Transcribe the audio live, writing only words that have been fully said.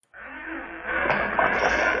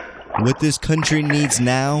What this country needs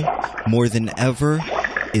now, more than ever,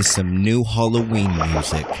 is some new Halloween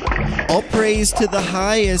music. All praise to the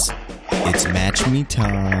highest. It's Match Me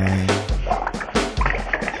time.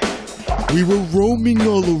 We were roaming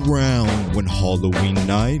all around one Halloween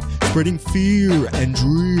night, spreading fear and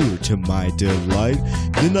drear to my delight.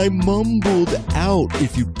 Then I mumbled out,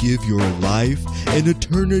 if you give your life an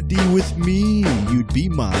eternity with me, you'd be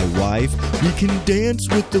my wife. We can dance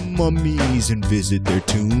with the mummies and visit their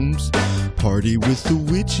tombs, party with the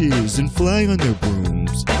witches and fly on their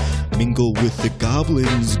brooms, mingle with the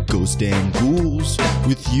goblins, ghosts and ghouls.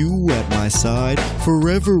 With you at my side,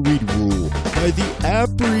 forever we'd rule. By the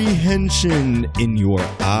apprehension in your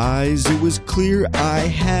eyes, it was clear I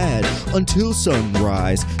had until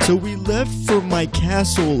sunrise. So we left for my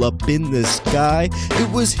castle up in the sky.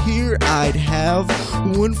 It was here I'd have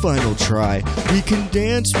one final try. We can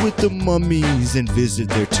dance with the mummies and visit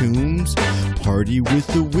their tombs, party with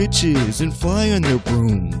the witches and fly on their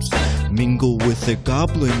brooms, mingle with the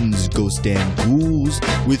goblins, ghosts and ghouls.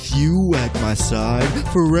 With you at my side,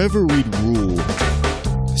 forever we'd rule.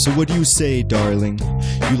 So what do you say, darling?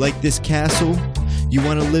 You like this castle? You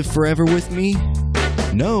want to live forever with me?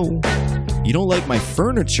 No. You don't like my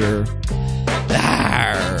furniture?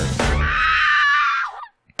 Arr.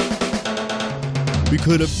 We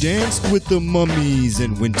could have danced with the mummies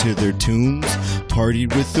and went to their tombs,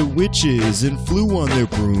 partied with the witches and flew on their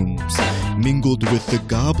brooms, mingled with the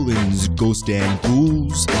goblins, ghosts and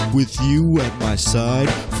ghouls. With you at my side,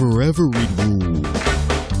 forever we'd rule.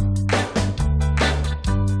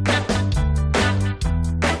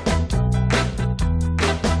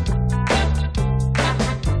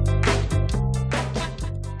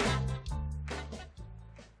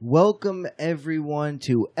 Welcome everyone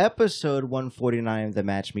to episode 149 of the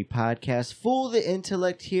Match Me podcast. Fool the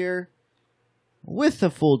intellect here with the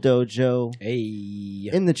full dojo. Hey.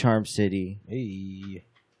 In the Charm City. Hey.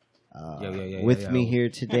 With me here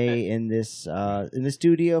today in this in the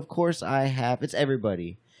studio, of course, I have, it's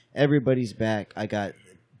everybody. Everybody's back. I got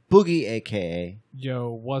Boogie, a.k.a. Yo,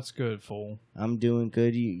 what's good, fool? I'm doing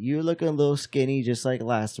good. You're looking a little skinny, just like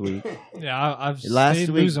last week. Yeah, I've last stayed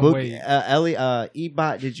week, losing weight. Ellie,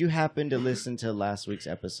 Ebot, did you happen to listen to last week's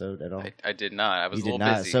episode at all? I did not. I was you a little did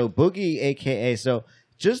not. busy. So Boogie, a.k.a. So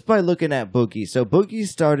just by looking at Boogie, so Boogie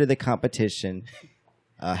started the competition,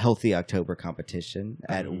 Healthy October competition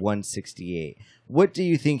at 168. What do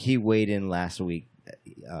you think he weighed in last week,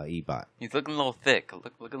 Ebot? He's looking a little thick.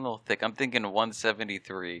 Looking a little thick. I'm thinking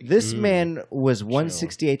 173. This man was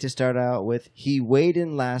 168 to start out with. He weighed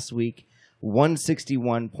in last week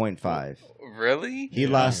 161.5. Really? He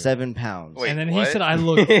lost 7 pounds. Wait, and then what? he said I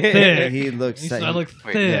look thick. He looks. He said I look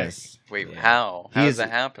thick. Yes. Wait, how? How does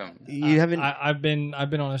that happen? You haven't. I've been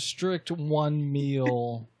on a strict one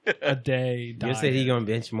meal a day diet. You said he gonna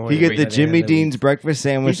bench more. He than get me the by Jimmy end of the Dean's week. breakfast He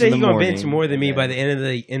sandwich said in he the gonna morning. bench more than me by the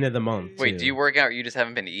end of the month. Wait, too. do you work out or you just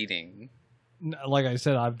haven't been eating? Like I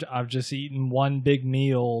said, I've just eaten one big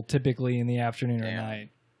meal typically in the afternoon or Damn. night.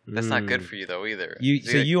 That's not good for you though either.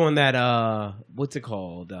 So you on that what's it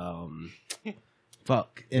called?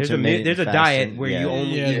 Fuck. There's a Intermittent diet fasting, where yeah. you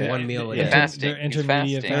only Yeah, eat yeah. one meal a Yeah. day. Fasting. They're He's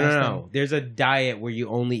intermediate fasting. fasting. No. There's a diet where you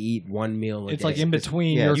only eat one meal a day. It's like in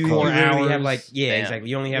between yeah, your it's you called- core literally hours. have like Damn. exactly.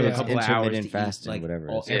 You only have Yeah. a couple of hours Intermittent to fasting, eat like whatever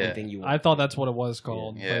it is. everything you want. I thought that's what it was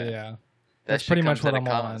called. Yeah. But yeah, That that's shit pretty comes much what at I'm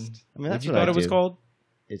a on. cost. I mean, What that's you what thought I it was do. called?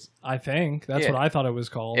 I think that's Yeah. what I thought it was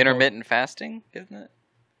called. Intermittent fasting, isn't it?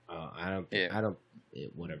 I don't. Yeah.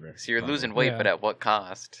 Whatever. So you're losing weight, Yeah. but at what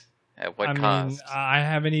cost? At what I mean, cost? I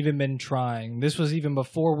haven't even been trying. This was even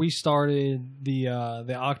before we started the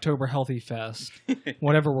October Healthy Fest,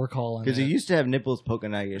 whatever we're calling Because it. you used to have nipples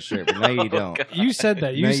poking out of your shirt, but now you don't. God. You said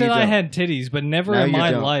that. You No, said you I don't. had titties, but never No, in you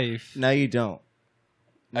my don't. life. Now you don't.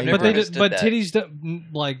 I've Now never you understood But that. titties,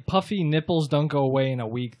 like puffy nipples, don't go away in a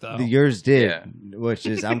week though. Yours did, Yeah. which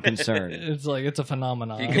is I'm concerned. It's like it's a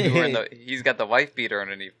phenomenon. He could be wearing he's got the wife beater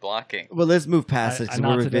underneath blocking. Well, let's move past I- it because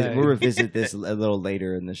not today. we'll revisit this a little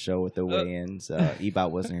later in the show with the weigh-ins.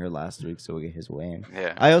 Ebot wasn't here last week, so we'll get his weigh-in.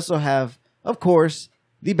 Yeah. I also have, of course,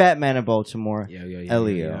 the Batman of Baltimore, Yo,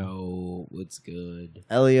 Elio. What's good?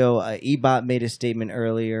 Elio, Ebot made a statement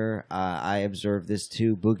earlier. I observed this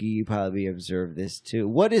too. Boogie, you probably observed this too.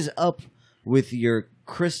 What is up with your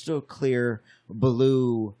crystal clear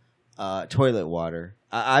blue toilet water?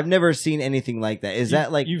 I've never seen anything like that. Is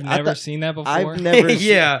that like you've I never thought- seen that before? I've never.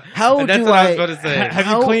 Yeah. How That's do what I I? was about to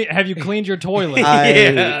say. Have you cleaned your toilet?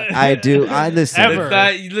 Yeah. I do. I listen. Ever.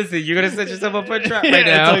 Listen, you're gonna set yourself up for a trap right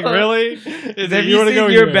now. It's like really? Have you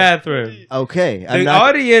seen your bathroom? Okay, I'm The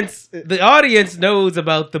not. audience knows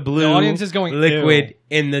about the blue The audience is going, liquid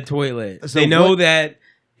in the toilet. So they know what- that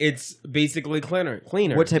It's basically cleaner.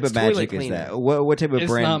 What type It's of magic toilet is cleaner. that? What type of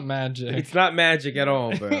It's brand? not magic. It's not magic at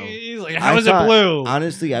all, bro. He's like, I how is it thought- blue?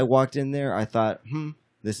 Honestly, I walked in there. I thought,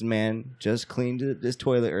 this man just cleaned this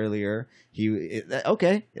toilet earlier.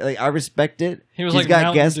 Okay, like I respect it. He was He's like got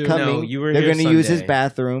Mountain guests Dew. coming. No, you were They're here gonna use his Sunday.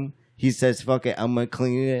 bathroom. He says, "Fuck it, I'm gonna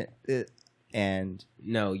clean it." And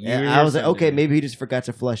No, you. I was like, okay, maybe he just forgot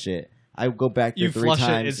to flush it. I go back there You 3 flush it,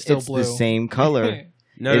 times. it's still the blue. same color.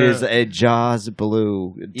 No, It no, is no. a Jaws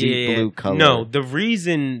blue, deep blue color. No, the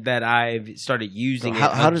reason that I've started using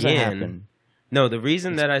how it does that again. happen? No, the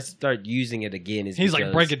reason that I start using it again is He's because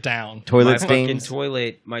like, break it down. Toilet my fucking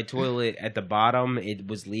stains. my toilet at the bottom, it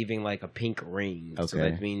was leaving like a pink ring. So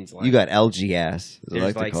Okay. that means like You got LG ass. as I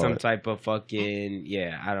there's to like call some it. type of fucking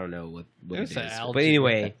I don't know what It's it a is. algae. But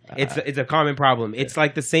anyway, it's a common problem. It's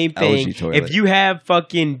like the same thing. Algae toilet. If you have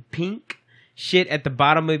fucking pink shit at the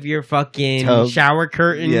bottom of your fucking Tub. shower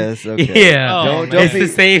curtain, Yes, okay. yeah, Oh, Don't it's be- the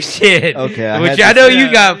same shit. Okay, I which had I know to-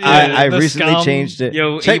 you got. I the recently scum. changed it.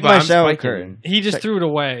 Yo, Check Eva, my I'm shower spiking. curtain. He just Check- threw it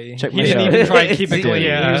away. check He my didn't shower. even try to keep it clean.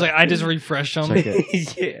 Yeah. He was like, I just refreshed them. Check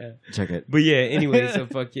it. yeah. Check it. But yeah, anyway, so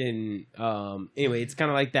fucking anyway, it's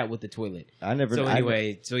kind of like that with the toilet. I never. So I-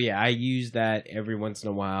 anyway, I use that every once in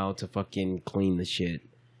a while to fucking clean the shit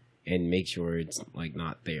and make sure it's like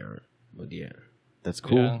not there. But yeah, that's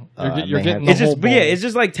cool. Yeah. You're I you're may getting have- the whole bowl. it's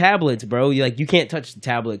just like tablets, bro. You can't touch the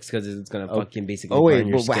tablets because it's gonna fucking basically Oh, wait, burn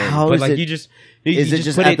your but skin. how but is like it- you just Is it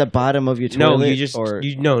just put at the bottom of your toilet? no, you just or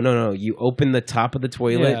no. You open the top of the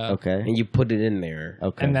toilet Yeah. okay, and you put it in there.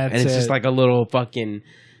 okay. And that's And it's it. just like a little fucking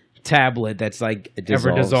tablet that's like It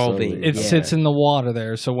ever dissolves dissolving. slowly. It Yeah. sits in the water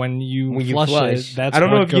there, so when you flush it, that's I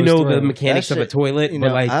don't know what if you goes know the through. mechanics That of a shit, toilet, you but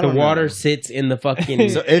know, like I the don't water know. sits in the fucking.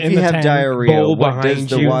 So if in you the have tank. diarrhea, Bowl what does behind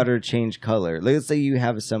the you. water change color? Let's say you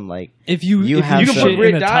have some like If you You if have you you can some- put shit red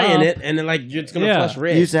in the dye in top- it, and then like it's gonna Yeah. flush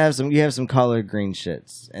red. you used to have some. You have some collard green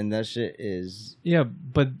shits, and that shit is Yeah,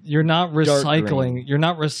 but you're not Dark recycling. green. You're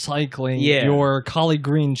not recycling Yeah. your collard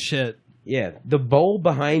green shit. Yeah, the bowl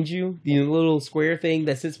behind you, the little square thing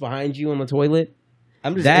that sits behind you on the toilet.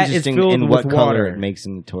 I'm just That is interested filled in with what color water. it makes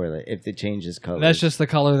in the toilet if it changes color. That's just the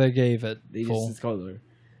color they gave it. They fool. just color.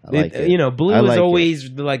 I like it. You know, blue I is like it.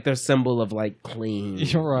 always like their symbol of like clean.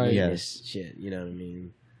 You're right. Yes. Shit, you know what I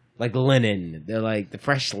mean? Like linen. They're like the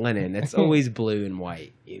fresh linen. That's always blue and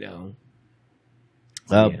white, you know?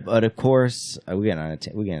 Yeah. But of course, we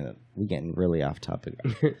getting really off topic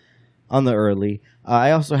on the early.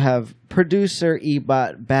 I also have producer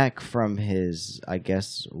Ebot back from his, I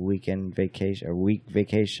guess, week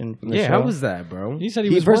vacation from the Yeah, show. how was that, bro? He said he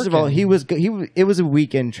He, was first of all, working. it was a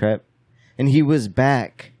weekend trip, and he was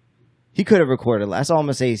back. He could have recorded. That's all I'm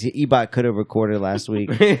gonna say. Is Ebot could have recorded last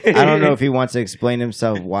week. I don't know if he wants to explain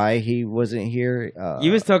himself why he wasn't here. He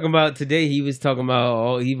was talking about today. He was talking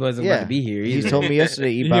about he wasn't about Yeah. to be here. He either. told me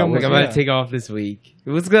yesterday. He Ebot almost- was like I'm about Yeah. to take off this week.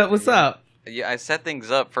 What's good? What's up? Yeah, I set things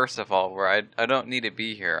up first of all where I don't need to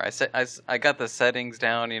be here. I got the settings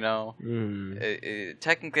down. You know,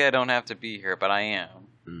 technically I don't have to be here, but I am.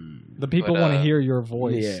 The people But, want to hear your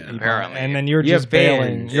voice, yeah, Ebot, apparently. and then you're You just have fans.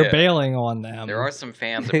 bailing. You're Yeah. bailing on them. There are some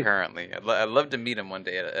fans apparently. I'd love to meet them one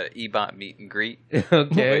day at an Ebot meet and greet.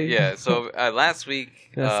 Okay. But yeah, so last week.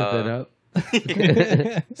 Can I set that up?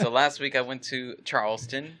 So last week I went to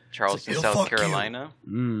Charleston, South Carolina,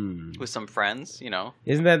 with some friends. You know,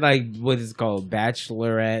 Isn't that like what is called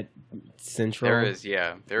Bachelorette Central?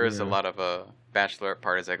 there is a Yeah. lot of bachelorette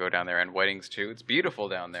parties that go down there and weddings too. It's beautiful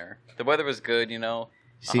down there. The weather was good. You know,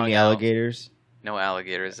 See hung any out. alligators? No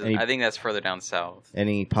alligators. Any- I think that's further down south.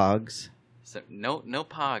 Any pogs? So, no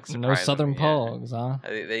pogs. no southern surprisingly, yeah.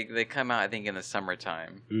 pogs, huh? They come out I think in the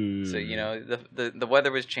summertime. Mm. So you know the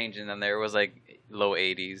weather was changing and there was like low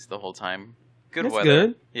 80s the whole time. Good That's weather.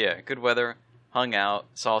 good. Yeah, good weather. Hung out,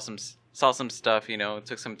 saw some stuff. You know,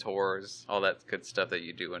 took some tours, all that good stuff that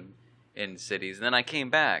you do in cities. And then I came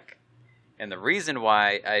back, and the reason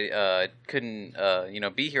why I couldn't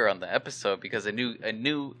be here on the episode because a new I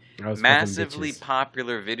was fucking massively bitches.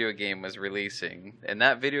 popular video game was releasing, and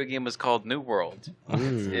that video game was called New World.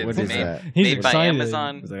 Mm. What It's is made, that? He's made by excited.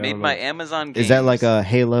 Amazon. He's like, I Made don't by know. Amazon Games. Is that like a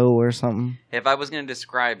Halo or something? If I was going to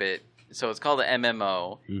describe it, so it's called an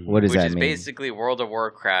MMO, What does which that is mean? basically World of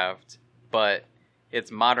Warcraft, but it's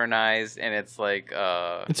modernized and it's like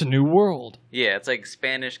It's a new world. yeah, it's like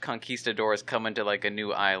Spanish conquistadors coming to like a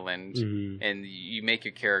new island, Mhm. and you make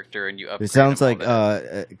your character and you upgrade. It sounds them, like all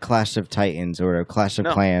that. Clash of Titans or a Clash of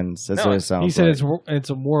No. Clans. That's No, what it sounds He said like. it's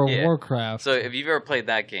a World of Yeah. Warcraft. So if you've ever played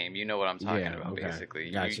that game, you know what I'm talking Yeah, about. okay.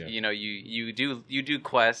 Basically, Gotcha. you do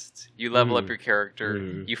quests, you level up your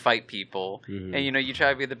character, you fight people, and you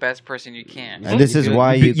try to be the best person you can. And this is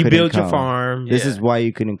why you couldn't build your come. farm. This Yeah. is why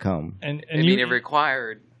you couldn't come. and I mean, it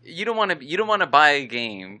required you don't want to buy a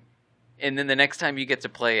game, and then the next time you get to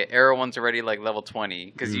play it, everyone's already like level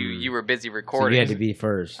 20 because you were busy So recording. you had to be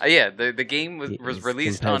first. Yeah, the game was It's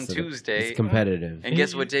released on competitive. Tuesday, It's competitive. and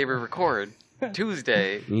guess what day we record?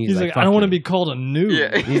 Tuesday. And He's like, I "Fuck don't want to you." be called a noob.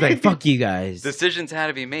 Yeah. He's like, fuck you guys. Decisions had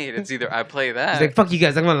to be made. It's either I play that. He's like, fuck you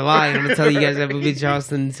guys. I'm gonna lie. I'm gonna tell you guys I will be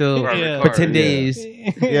Charleston until Yeah. for 10 Yeah. days. Yeah,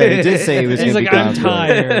 he did say he was. He's gonna like, be I'm gone for-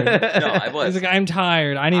 tired. No, I was. He's like, I'm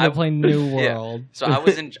tired. I need to play New World. So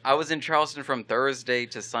I was in Charleston from Thursday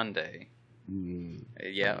to Sunday.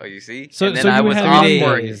 Yeah, oh, you see. So, and then so I you was had off days.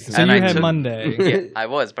 work. So and you I had took- Monday. Yeah, I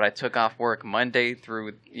was, but I took off work Monday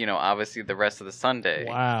through, obviously the rest of the Sunday.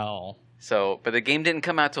 Wow. So, but the game didn't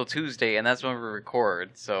come out till Tuesday, and that's when we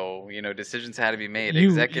record. So, decisions had to be made. You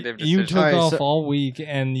Executive took decisions. Alright, off so- all week,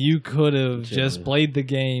 and you could have Yeah. just played the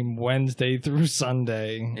game Wednesday through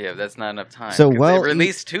Sunday. Yeah, that's not enough time. So, 'cause well, it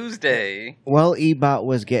released Tuesday. Well, Ebot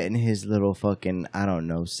was getting his little fucking, I don't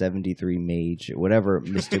know, 73 mage, whatever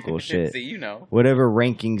mystical shit. See, Whatever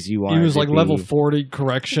rankings you want. He was like level 40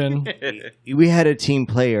 correction. We had a team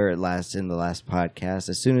player in the last podcast.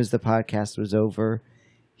 As soon as the podcast was over,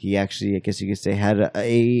 he actually, I guess you could say, had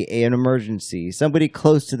an emergency. Somebody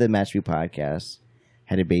close to the Match Me podcast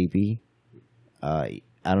had a baby. I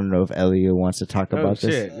don't know if Elio wants to talk about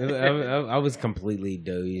shit. this. I was completely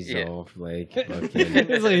dozed Yeah. off. Like, It's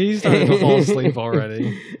fucking. like he's starting to fall asleep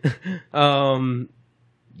already.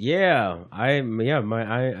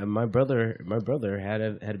 My brother had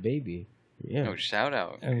a baby. Yeah. Oh, shout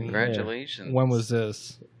out. And- Congratulations. When was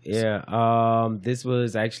this? Yeah. This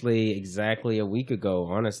was actually exactly a week ago,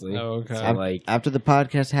 honestly. Oh, okay. So, like, After the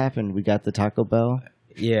podcast happened, we got the Taco Bell.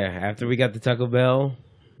 yeah, after we got the Taco Bell,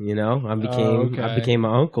 I okay. became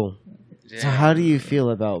an uncle. Yeah. So how do you feel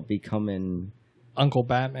about becoming, Uncle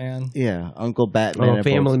Batman. Uncle Batman? I'm a and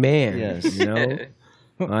family both- man. Yes.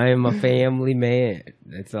 I am a family man.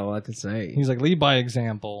 That's all I can say. He's like, lead by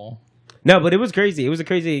example. No, but it was crazy. It was a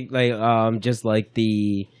crazy, just like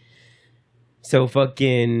so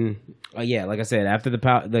fucking, like I said, after the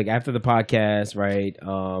podcast, right?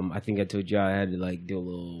 I think I told you I had to like do a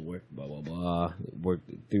little work, blah blah blah, work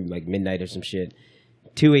through like midnight or some shit.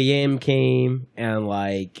 2 a.m. came and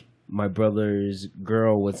like my brother's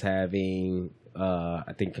girl was having,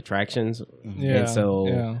 I think contractions, Yeah. and so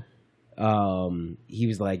yeah. he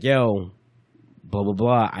was like, "Yo, blah blah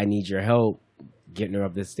blah, I need your help getting her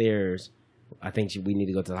up the stairs. I think we need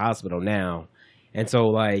to go to the hospital now." And so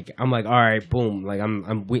like I'm like, all right, boom, like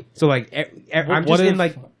so like I'm just in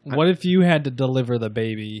like, what if you had to deliver the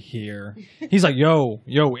baby here? He's like, yo,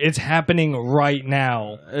 it's happening right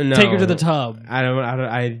now. no, Take her to the tub.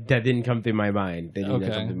 that didn't come through my mind. That didn't Okay.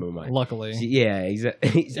 come through my mind. Luckily. Yeah,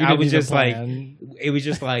 exactly. You I didn't was need a just like, plan. it was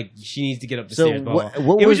just like she needs to get up the So stairs. blah, what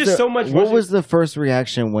blah. It was just so much. What rushing. was the first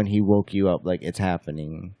reaction when he woke you up? Like it's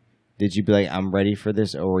happening. Did you be like, I'm ready for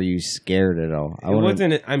this, or were you scared at all? It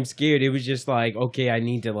wasn't. I'm scared. It was just like, okay, I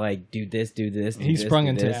need to like do this. Do He this, sprung do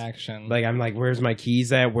into this. action. Like I'm like, where's my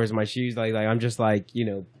keys at? Where's my shoes? Like I'm just like,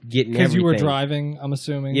 getting Because everything. you were driving, I'm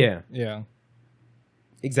assuming. Yeah. Yeah.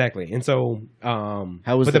 Exactly. And so,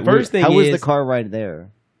 How was but the first thing How was is, the car ride there?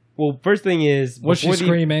 Well, first thing is, Was she before the-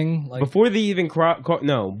 screaming? Like, before the even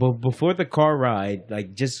before the car ride,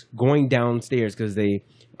 like just going downstairs because they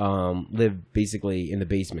live basically in the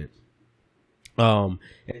basement.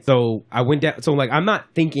 So I went down. So like I'm not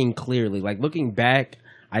thinking clearly. Like looking back,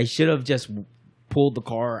 I should have just pulled the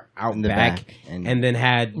car out In the back, and- and then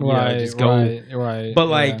had right, just go. right. But yeah.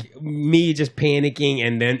 like me just panicking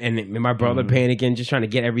and my brother panicking, just trying to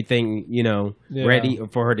get everything, Yeah. ready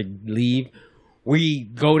for her to leave. We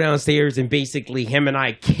go downstairs and basically him and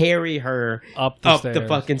I carry her up the stairs.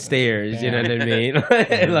 fucking stairs. You know Yeah. what I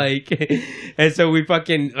mean? Like, and so we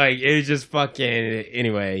fucking like it was just fucking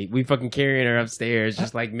anyway. We fucking carrying her upstairs,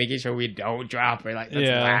 just like making sure we don't drop her. Like that's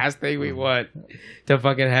Yeah. the last thing we want to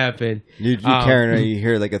fucking happen. You carrying her, you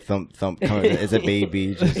hear like a thump coming as a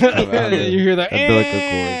baby. Just come out of the You hear that? umbilical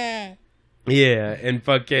cord. Yeah, and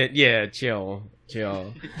fucking chill.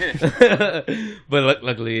 But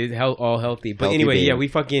luckily, it's all healthy. But Healthy anyway, baby. yeah, we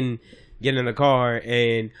fucking get in the car,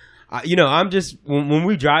 and I'm just when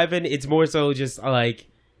we driving, it's more so just like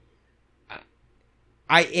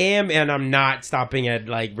I am, and I'm not stopping at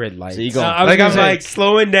like red lights. So you go I was like gonna I'm say, like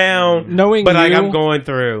slowing down, knowing but like you- I'm going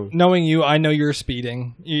through. Knowing you, I know you're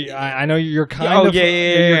speeding. I know you're kind Oh, of. yeah,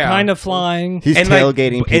 You're yeah. kind of flying. He's And, like,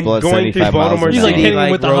 tailgating people and at going through 75 miles Baltimore an He's like City, hour. hitting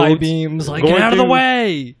like, with the high roads, beams, like going get out of the through-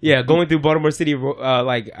 way. Yeah, going through Baltimore City,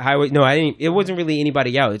 like highway. No, I didn't. It wasn't really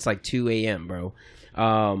anybody out. It's like 2 a.m., bro.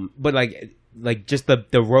 But like just the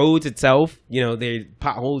roads itself, there's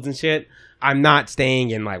potholes and shit. I'm not staying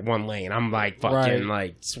in like one lane. I'm like fucking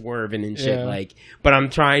like swerving and shit. Like, but I'm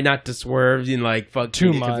trying not to swerve and like fuck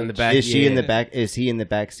too much. in the back. Is she in the back? Is he in the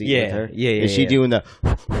back seat with her? Yeah. Is she doing the?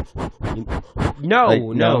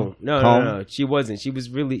 No. She wasn't. She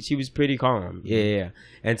was pretty calm. Yeah.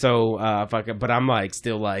 And so, but I'm like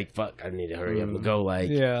still like, fuck, I need to hurry up and go. Like,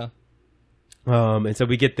 and so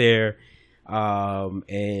we get there,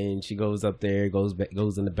 and she goes up there,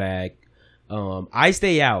 goes in the back. I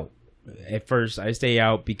stay out. At first, I stay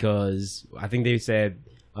out because I think they said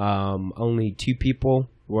only 2 people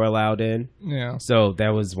were allowed in. Yeah. So that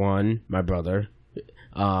was one, my brother,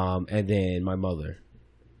 and then my mother.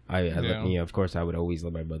 Of course, I would always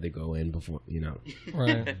let my mother go in before,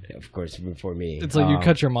 Right. Of course, before me. It's like you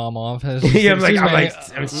cut your mom off. I'm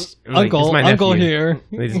Uncle here.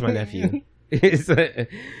 This is my nephew. But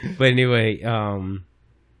anyway,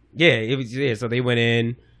 it was. Yeah, so they went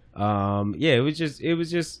in. It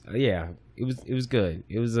was good.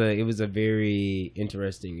 It was a very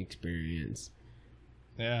interesting experience.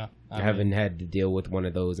 Yeah, I haven't had to deal with one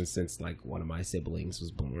of those since like one of my siblings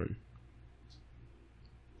was born.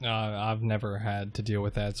 I've never had to deal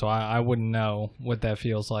with that, so I wouldn't know what that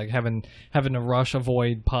feels like. Having to rush,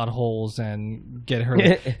 avoid potholes, and get her.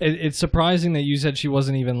 It's surprising that you said she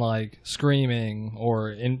wasn't even like screaming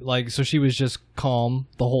so she was just calm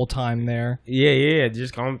the whole time there. Yeah,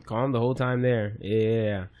 just calm the whole time there.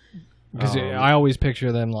 Yeah, because I always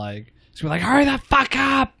picture them like hurry the fuck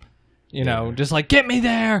up, just like get me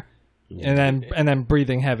there, and then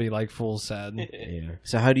breathing heavy like Fool said. Yeah.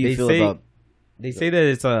 So how do you feel about? They say that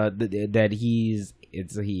it's a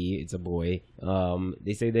boy.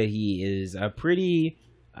 They say that he is a pretty,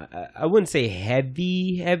 I wouldn't say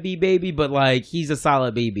heavy baby, but like he's a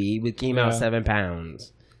solid baby. He came out 7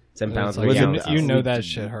 pounds. 7 pounds. That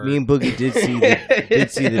shit hurt. Me and Boogie did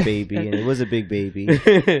see the baby, and it was a big baby.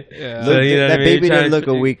 Yeah. That baby didn't look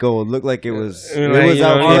a week old. Looked like it was. It was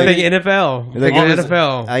out like NFL. Like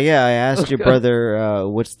NFL. I asked your brother,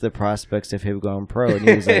 what's the prospects of him going pro, and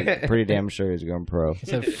he was like, pretty damn sure he's going pro. He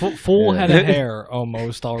said full head of hair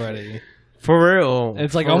almost already. For real.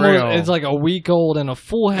 It's like it's like a week old and a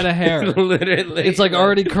full head of hair. Literally. It's like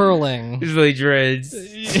already curling. It's like dreads.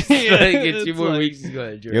 Like 2 more weeks, he's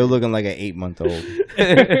going to dreads. You're looking like an 8-month-old.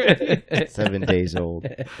 7 days old.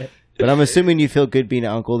 But I'm assuming you feel good being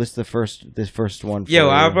an uncle. This is the first one. For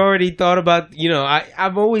I've already thought about,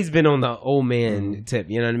 I've always been on the old man tip.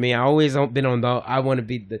 You know what I mean? I always been on I want to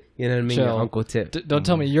be the, uncle tip. Don't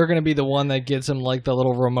tell me you're going to be the one that gets him like the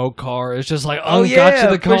little remote car. It's just like, got you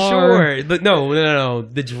the for car. sure. But no.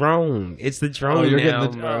 The drone. It's the drone you're now,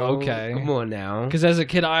 getting okay. Come on now. Because as a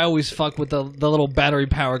kid, I always fuck with the little battery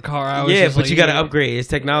powered car. But you got to upgrade. It's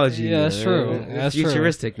technology. Yeah, that's true. It's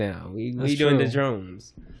futuristic now. We doing the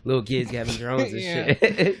drones. Little kids having drones and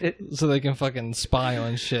shit. So they can fucking spy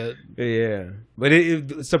on shit. Yeah.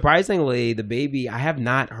 But surprisingly, the baby, I have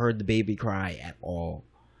not heard the baby cry at all.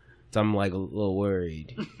 So I'm like a little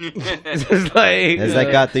worried. It's like, has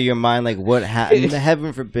that got through your mind? Like what happened?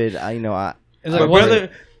 Heaven forbid. My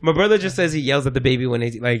brother just says he yells at the baby when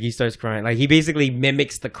he starts crying. Like he basically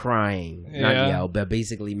mimics the crying, not yell, but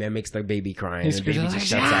basically mimics the baby crying. And the baby just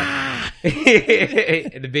shuts up.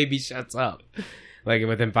 And the baby shuts up, like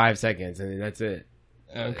within 5 seconds, and then that's it.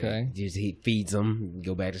 Okay. He feeds him,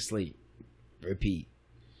 go back to sleep, repeat.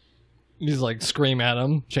 You just like scream at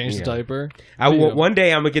him, change the diaper. One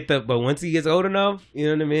day I'm gonna get but once he gets old enough, you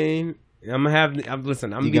know what I mean. I'm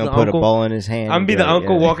gonna put a ball in his hand. I'm gonna be the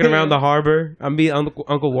uncle walking around the harbor. I'm be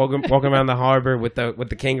uncle walking around the harbor with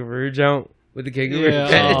the kangaroo jump with the kangaroo.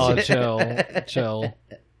 Yeah, chill.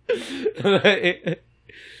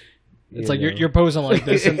 It's like you're posing like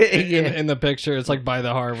this in the picture. It's like by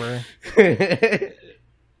the harbor.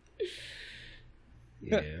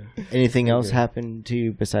 Yeah. Anything else happened to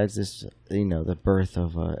you besides this? The birth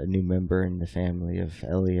of a new member in the family of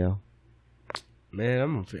Elio. Man,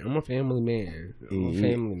 I'm a family man. I'm a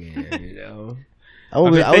family man. I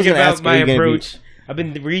was gonna ask my approach. I've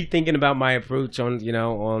been rethinking about my approach on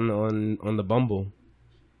the Bumble.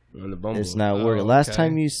 On the Bumble, it's not working. Last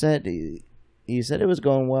time you said it was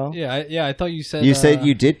going well. Yeah. I thought you said you said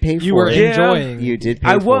you did pay for it. You were enjoying. You did.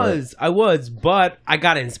 Pay for it. I was, but I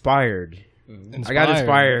got inspired. I got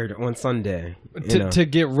inspired on Sunday to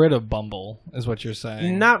get rid of Bumble, is what you're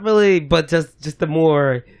saying. Not really, but just the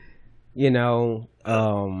more, he's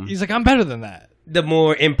like, I'm better than that. The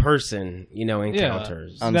more in person,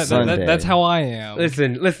 encounters on Sunday. That's how I am.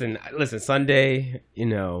 Listen. Sunday,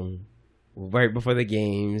 right before the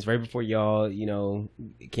games, right before y'all,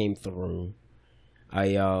 came through. I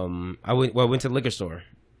went to the liquor store.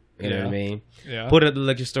 You know what I mean? Yeah. Put it at the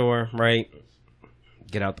liquor store, right?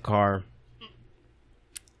 Get out the car.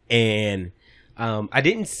 and I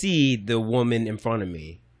didn't see the woman in front of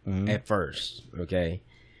me at first. Okay,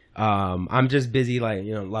 I'm just busy like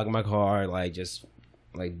locking my car, like just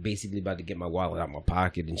like basically about to get my wallet out my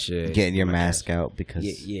pocket and shit, Getting your mask out because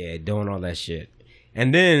yeah, doing all that shit.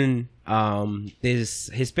 And then this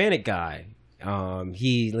Hispanic guy,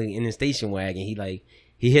 he like, in the station wagon,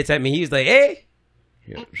 he hits at me. He was like, "Hey."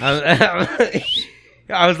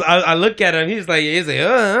 I look at him. He's like,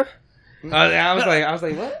 I was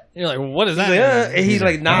like, what? You're like, what is that? Like, and he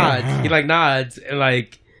like nods. He like nods and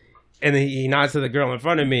then he nods to the girl in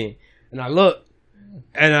front of me. And I look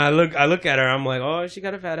at her. I'm like, oh, she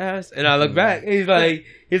got a fat ass. And I look back. And he's like,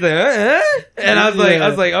 and I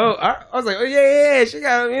was like, oh yeah, she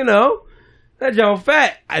got, that Joe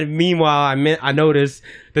fat. And meanwhile, I noticed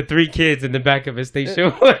the 3 kids in the back of his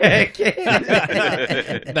station wagon.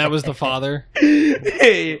 That was the father.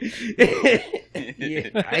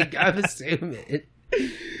 Yeah, I'm assuming.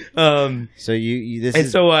 So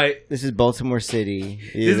this is Baltimore City.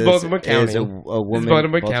 This is Baltimore County. Is a woman. This is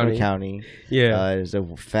Baltimore County. Yeah. There's a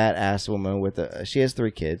fat ass woman with she has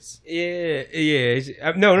 3 kids. Yeah.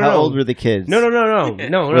 No. How old were the kids? No.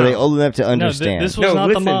 Were they old enough to understand? This was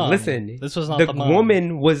not the mom. Listen. This was not the the mom.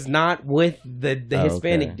 woman was not with the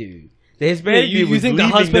Hispanic dude. The Hispanic dude you was think the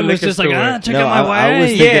leaving husband was just like, store. check out my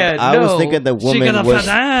wife. I was thinking the woman She got a was.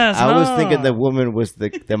 fat ass, I was huh? thinking the woman was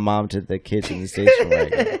the mom to the kids in the station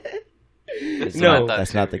wagon. No,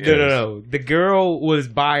 that's not the case. No. The girl was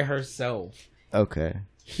by herself. Okay.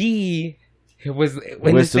 He was in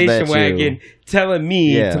the Whistled station at you. wagon telling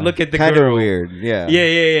me to look at the girl. Kind of weird. Yeah.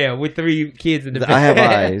 Yeah. With 3 kids in the back. I have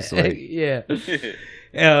eyes. Like. Yeah.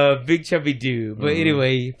 Big chubby dude. But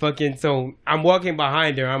anyway, so I'm walking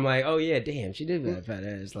behind her. I'm like, oh yeah, damn, she did have a fat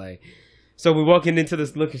ass. Like, so we're walking into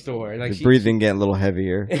this liquor store. Like, the breathing getting a little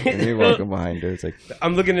heavier, and you're walking behind her. It's like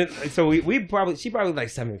I'm looking at. So she probably like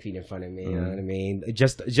 7 feet in front of me. You know what I mean?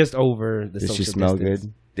 Just over the. Did social she smell distance.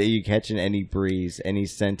 good? Did you catching any breeze, any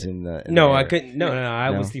scent in the? No, the I air? couldn't. No.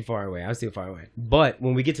 I was too far away. But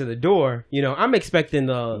when we get to the door, I'm expecting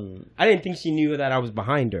I didn't think she knew that I was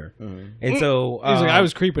behind her, and so He was like, I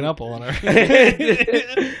was creeping up on her.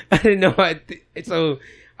 I didn't know. So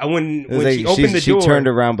when she opened the door, she turned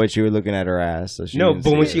around, but you were looking at her ass. So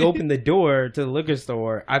when she opened the door to the liquor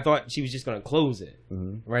store, I thought she was just gonna close it,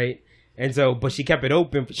 right? And so, but she kept it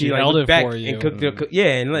open. She like, held looked it back for you. and cooked it.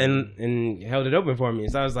 And held it open for me.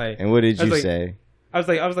 So I was like, and what did you say? I was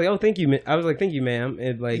like, oh, thank you. I was like, thank you, ma'am.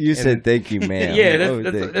 And like, you said, thank you, ma'am. Yeah,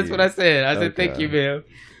 that's what I said. I said, thank you, ma'am.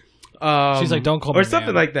 She's like, don't call me or something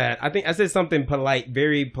ma'am. like that. I think I said something polite,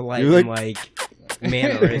 very polite, You're and like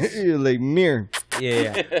mannerous. You're like mirror.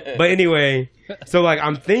 Yeah. But anyway, so like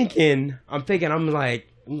I'm thinking, I'm like,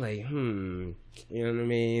 you know what I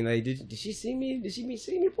mean? Like, did she see me? Did she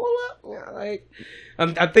see me pull up? Yeah, like,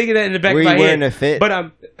 I'm thinking that in the back of my head. Were you wearing a fit?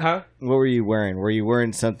 But What were you wearing? Were you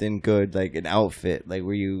wearing something good, like an outfit? Like,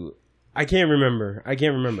 were you? I can't remember.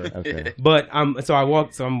 Okay. But so I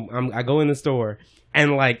walk. So I go in the store,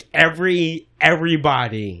 and like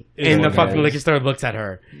everybody in the fucking liquor store looks at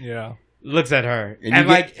her. Yeah. Looks at her, And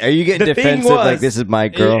like, are you getting the thing defensive? was- Like, this is my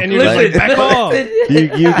girl. And you're Listen, like, back off. you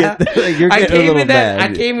get like, you're getting a little mad.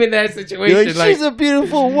 I came in that situation. You're like, she's a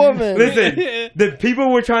beautiful woman. Listen, the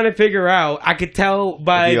people were trying to figure out. I could tell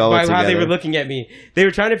by If you all were how they together. were looking at me. They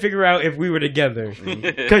were trying to figure out if we were together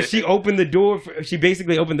because she opened the door. She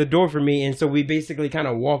basically opened the door for me, and so we basically kind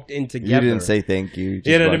of walked in together. You didn't say thank you. Just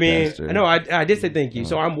You know what I walked mean? past her. No, I did say thank you.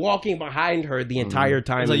 So I'm walking behind her the entire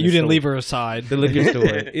time. It's like in you the didn't store- leave her aside. the liquor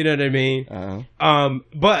store. You know what I mean? Uh-huh.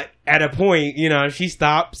 But at a point, she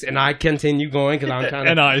stops and I continue going because I'm trying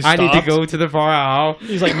to. And I need to stopped. go to the far aisle.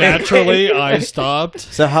 He's like, naturally, I stopped.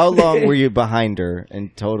 So how long were you behind her in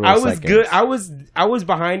total? I was seconds? good. I was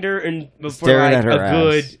behind her and for Staring like at her a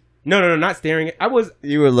good. ass. No, not staring. I was.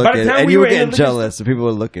 You were By the looking, time and we you were were in getting the jealous. So people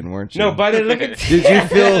were looking, weren't you? No, by the look at. Did you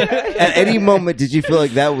feel at any moment? Did you feel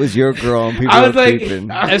like that was your girl and people I were was like,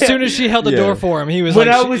 creeping? As soon as she held the Yeah. door for him, he was when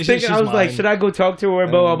like, I was thinking, I was like, mine. should I go talk to her?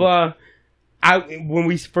 Blah blah blah.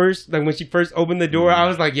 When she first opened the door, I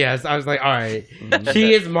was like, yes. I was like, all right,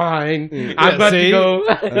 she is mine. I'm about see? to go.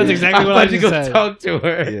 That's exactly I'm what I about to just go said. talk to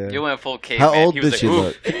her. Yeah. You went full caveman. How old He was did she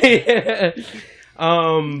like, "Ooh."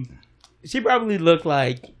 look? She probably looked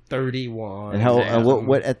like 31. And how? Damn.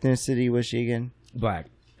 What ethnicity was she again? Black.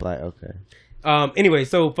 Black. Okay. Anyway,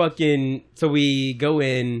 so we go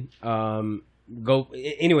in.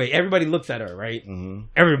 Anyway, everybody looks at her, right? Mm-hmm.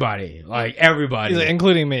 Everybody, He's like,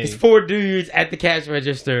 including me. It's 4 dudes at the cash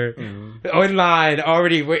register in line,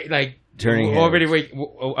 already Turning already heads. wait.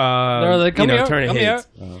 They're like, come here, turning come heads.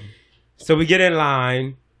 here. So we get in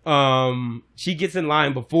line, she gets in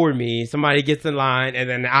line before me. Somebody gets in line, and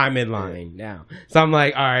then I'm in line now. So I'm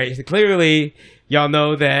like, all right, so clearly y'all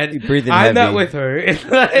know that I'm not with her. It's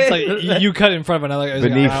like you cut in front of another.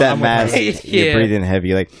 Beneath that mask, Yeah. you're breathing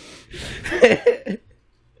heavy. Like,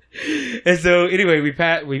 And so anyway, we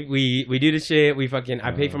do the shit.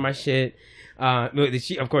 I pay for my shit.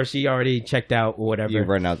 Of course, she already checked out or whatever. you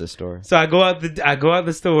run out the store. So I go out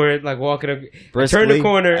the store, like walking. I Briskly? turn the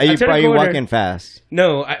corner. Are you, I turn the are you corner. walking fast?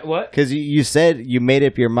 No, what? Because you said you made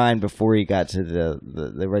up your mind before you got to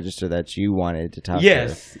the register that you wanted to talk to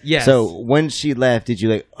her. Yes. So when she left, did you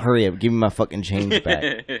like, hurry up, give me my fucking change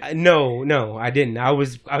back? No, I didn't. I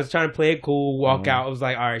was trying to play it cool, walk out. I was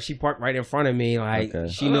like, all right, she parked right in front of me. Like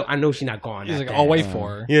Okay. I know she's not gone. He's that like, I'll fast. wait for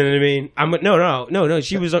her. You know what I mean? No.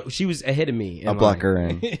 She was ahead of me. I'll block her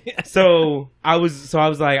in. So I was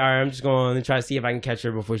like, all right, I'm just going to try to see if I can catch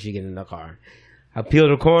her before she gets in the car. I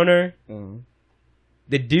peeled the corner.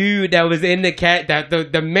 The dude that was in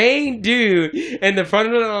the main dude in the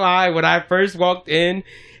front of the line when I first walked in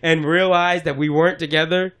and realized that we weren't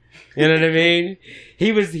together. You know what I mean?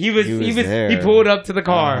 He pulled up to the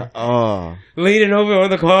car, leaning over on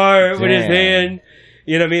the car with his hand.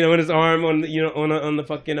 You know what I mean? On his arm, on the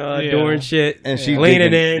fucking door and shit. And she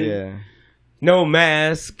leaning in. Yeah. No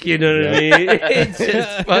mask, you know what I mean? It's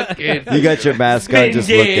just fucking. You got your mask on, just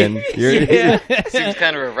looking. Seems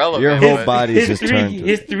kind of irrelevant. Your whole but- body's just turned.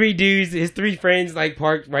 His three dudes, his three friends, like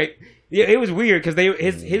parked right. Yeah, it was weird because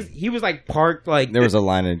he was like parked like There was a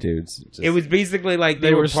line of dudes. Just, It was basically like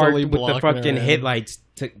they were parked slowly with the blocking fucking her. headlights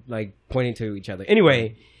like pointing to each other.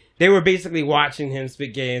 Anyway, they were basically watching him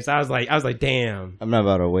spit games. I was like, damn. I'm not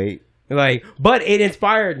about to wait. Like, but it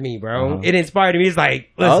inspired me, bro. It inspired me. It's like,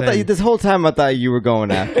 I listen. thought, this whole time I thought you were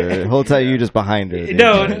going after her. The whole time you were just behind her.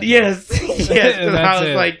 No, yes. 'cause I That's was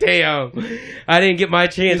it. like, damn, I didn't get my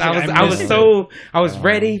chance. He's like, I was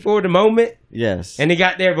ready for the moment, Yes. and he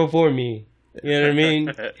got there before me. You know what I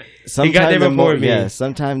mean? Sometime there before me. Yeah,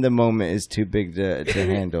 sometime the moment is too big to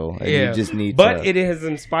handle. And Yeah. You just need But to. it has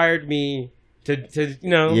inspired me to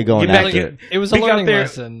You're going get back after in- It was a pick out learning there-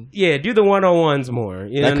 lesson. Yeah, do the 101s more.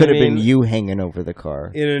 You know that what could I have been mean? you hanging over the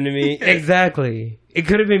car. You know what I mean? Exactly. It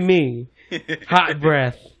could have been me. Hot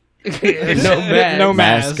breath. No mask. No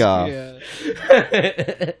Mask mask. off.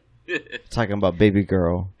 Yeah. Talking about baby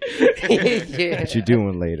girl. Yeah. What you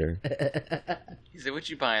doing later? He said, "What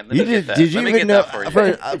you buying? Let You me get that. did you Let me even get know? that for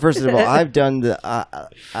you." First of all, I've done the.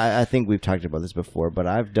 I think we've talked about this before, but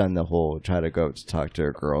I've done the whole try to go to talk to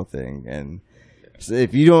a girl thing, and so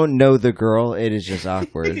if you don't know the girl, it is just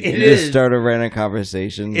awkward. You just is. start a random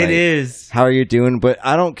conversation. It is. How are you doing? But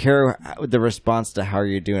I don't care the response to how are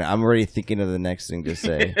you doing. I'm already thinking of the next thing to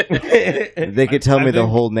say. They could tell I me the think-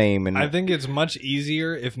 whole name, and I think it's much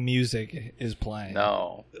easier if music is playing.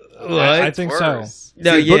 No, I think so. worse.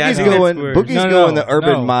 No, See, yeah, I Boogie's think going. that's worse. Boogie's No, going no, the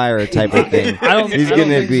Urban no. Meyer type of thing. I don't. He's I don't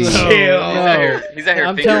gonna think be. so. Chill. He's out here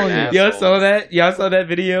I'm fingering telling you. Y'all assholes. saw that? Y'all saw that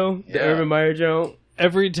video? The Yeah. Urban Meyer joke?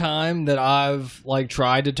 Every time that I've like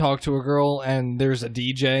tried to talk to a girl and there's a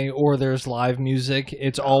DJ or there's live music,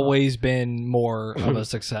 it's always been more of a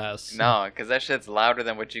success. No, because that shit's louder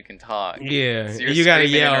than what you can talk. Yeah. So you're You gotta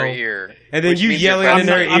screaming in her yell. ear, And then which you means you're yelling in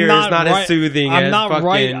her practicing. ear is not as soothing I'm as not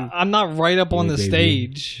fucking... I'm not right up on Hey, the baby.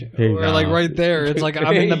 stage Hey, or like nah. right there. It's like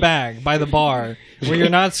I'm in the back by the bar where you're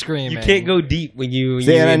not screaming. You can't go deep when you...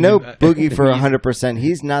 See, you and I in know the- Boogie for 100%.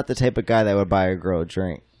 He's not the type of guy that would buy a girl a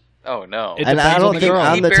drink. Oh no! It And I depends don't on the think girl.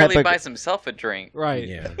 I'm He the type barely of. buys himself a drink. Right.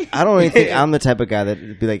 Yeah. I don't even think I'm the type of guy that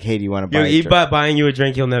would be like, "Hey, do you want to buy Yo, a he drink?" buying you a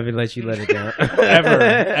drink, he'll never let you let it down.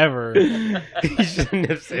 Ever. He shouldn't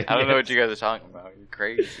have said I don't know yes. what you guys are talking about. You're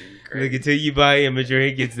crazy. You're Look, crazy. until you buy him a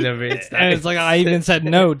drink, it's never... It's not. And it's like I even said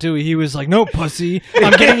no too. He was like, "No, pussy,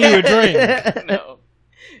 I'm getting you a drink."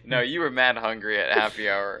 No, you were mad hungry at happy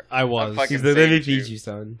hour. I was. fucking He's like, let me saved feed you,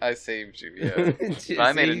 son. I saved you. Yeah, Just but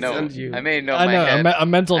I made a he note. sends you. I made a note. I in my know head. a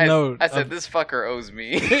mental I, note. I said of- this fucker owes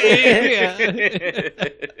me.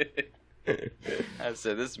 I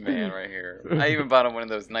said this man right here. I even bought him one of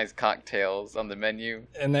those nice cocktails on the menu.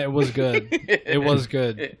 and it was good. It was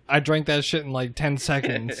good. I drank that shit in like 10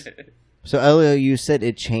 seconds. So, Elio, you said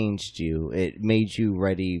it changed you. It made you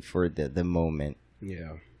ready for the moment.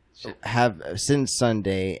 Yeah. Since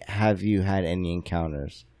Sunday, have you had any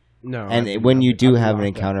encounters? No. And when you do have an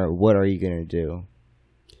encounter, what are you gonna do?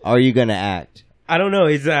 Are you gonna act? I don't know.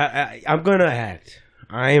 It's I'm gonna act.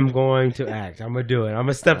 I am going to act. I'm gonna do it. I'm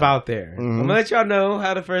gonna step out there. I'm gonna let y'all know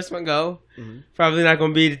how the first one go. Probably not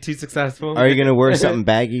gonna be too successful. Are you gonna wear something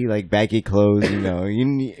baggy, like baggy clothes? You know,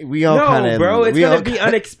 we all kind No, of. bro. It's gonna be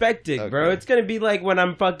unexpected, Okay. bro. It's gonna be like when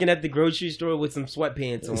I'm fucking at the grocery store with some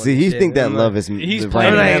sweatpants on. See, and you shit. think that I'm love like, is He's the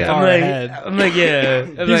planning right that answer. far ahead. I'm like, yeah.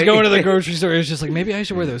 I'm He's like- going to the grocery store. He's just like, maybe I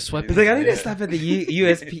should wear those sweatpants. He's like, I need to stop at the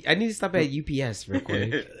USP. I need to stop at UPS real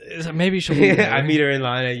quick. It's like, maybe she'll be there. I meet her in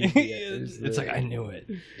line at UPS. It's like, I knew it.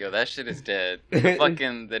 Yo, that shit is dead. The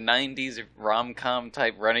fucking the 90s rom-com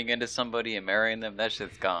type running into somebody and marrying them, that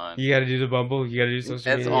shit's gone. You gotta do the Bumble. You gotta do social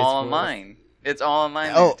That's media. all online. It's all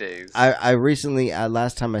online Oh, these days. I recently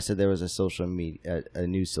last time I said there was a social media, a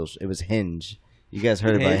new social. It was Hinge. You guys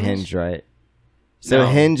heard about Hinge? Hinge, right? So No.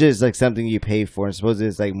 Hinge is like something you pay for, and supposedly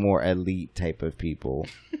it's like more elite type of people.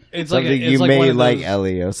 It's like Something it's you like may one of like, those-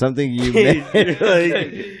 Elio. Something you may.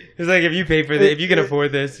 It's like if you pay for this, if you can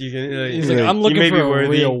afford this, you can. He's like, Like, I'm you looking may for be a worthy.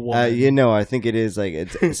 real woman. You know, I think it is like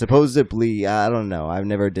it's supposedly. I don't know. I've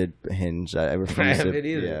never did Hinge. I refuse haven't to.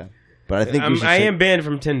 either. Yeah, but I think you should I check- am banned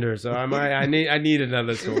from Tinder, so I need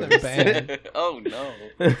another source. Banned. Oh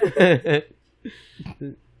no.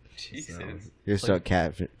 Jesus. You're start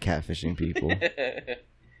catfishing people.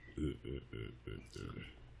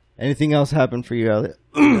 Anything else happen for you, Elliot?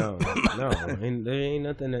 no, there ain't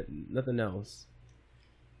nothing else.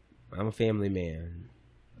 I'm a family man.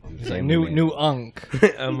 He's like, new unk.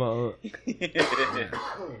 I'm a.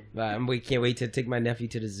 We can't wait to take my nephew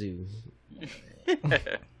to the zoo.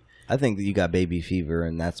 I think that you got baby fever,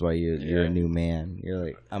 and that's why you're a new man. You're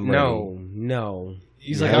like, I'm ready. No.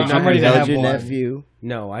 He's You like, held I'm your- ready you to held have your one. nephew.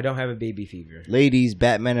 No, I don't have a baby fever. Ladies,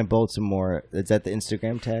 Batman in Baltimore. Is that the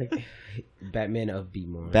Instagram tag? Batman of Be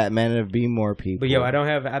More. Batman of Be More people. But yo, I don't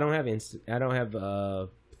have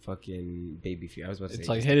fucking baby fever. I was about to say It's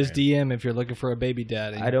like, hit his Instagram. DM if you're looking for a baby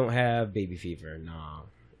daddy. I don't have baby fever. No.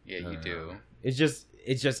 Yeah, you do. It's just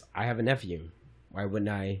I have a nephew. Why wouldn't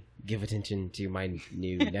I give attention to my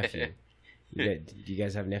new nephew? Do you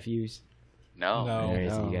guys have nephews? No. No. Alright,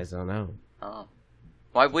 so no. you guys don't know. Oh.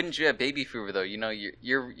 Why wouldn't you have baby fever though? You know,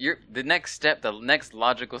 you're the next step, the next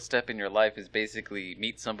logical step in your life is basically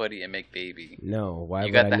meet somebody and make baby. No. Why? You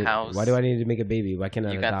would got I the need- house. Why do I need to make a baby? Why can't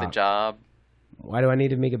I You adopt? got the job. Why do I need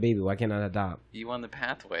to make a baby? Why can't I adopt? You on the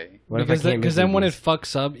pathway. What Because if I can't make then when it babies?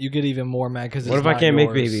 fucks up, you get even more mad because What if I can't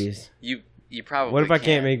make babies? You probably. What if I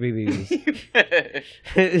can't make babies?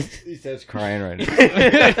 He starts crying right now.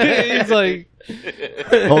 He's like,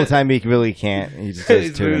 The whole time he really can't. He just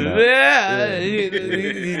starts tuning up. I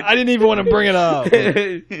didn't even want to bring it up.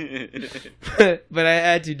 But I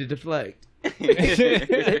had to deflect.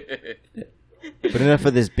 But enough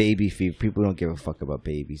of this baby fever. People don't give a fuck about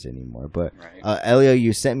babies anymore. But Right. Elio,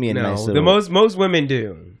 you sent me a No, nice the little. most women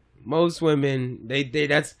do. Most women they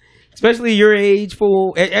that's especially your age,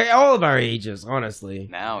 fool. All of our ages, honestly.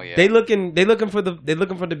 Now, yeah. They looking for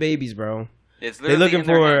the babies, bro. It's They literally looking in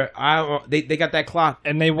their for they got that clock.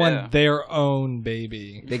 And they want Yeah. their own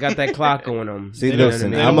baby. They got that clock on them. See, They don't,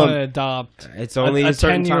 listen, they I'm don't want a- to adopt It's only a a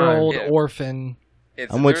certain 10-year-old time. Yeah. orphan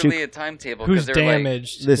It's I'm what you- literally a timetable who's because they're like,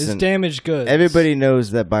 damaged. Listen, it's damaged goods. Everybody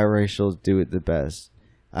knows that biracials do it the best.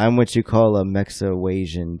 I'm what you call a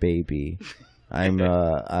Mexa-Asian baby. I'm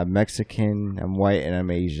Mexican, I'm white, and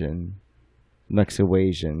I'm Asian.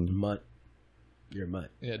 Mexa-Asian. Mutt. You're a mutt.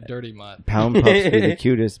 Yeah, dirty mutt. Pound pups be the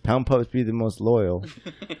cutest. Pound pups be the most loyal.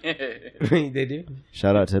 They do.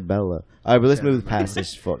 Shout out to Bella. All right, but let's move past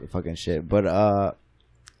this fucking shit. But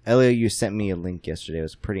Elio, you sent me a link yesterday. It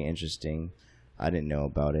was pretty interesting. I didn't know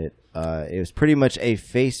about it. It was pretty much a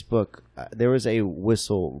Facebook. There was a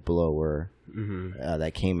whistleblower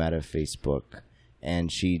that came out of Facebook,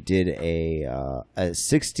 and she did a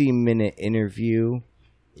 60-minute interview.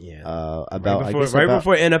 Yeah. About right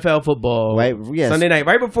before NFL football, Right, yes. Sunday night,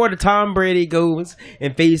 right before the Tom Brady goes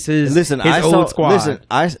and faces Listen, his I old saw. squad. Listen,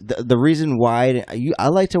 the reason why I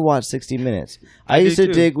like to watch 60 Minutes. I used do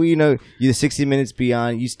to too. dig. Well, you the 60 Minutes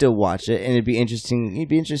Beyond. You still watch it, and it'd be interesting. It'd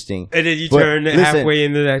be interesting. And then you But turn listen, halfway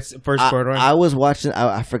into that first quarter. I was watching.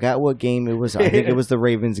 I forgot what game it was. I think it was the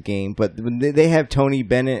Ravens game. But when they have Tony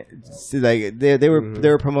Bennett. Like they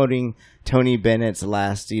were promoting Tony Bennett's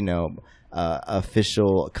last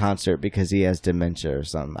official concert because he has dementia or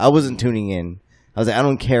something. I wasn't tuning in. I was like, I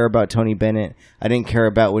don't care about Tony Bennett. I didn't care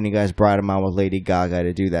about when you guys brought him on with Lady Gaga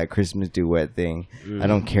to do that Christmas duet thing. I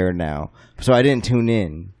don't care now. So I didn't tune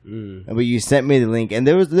in. But you sent me the link, and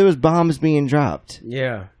there was bombs being dropped.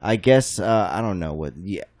 yeah. I guess I don't know what.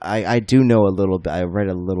 Yeah, I do know a little bit. I read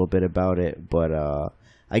a little bit about it, but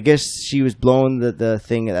I guess she was blowing the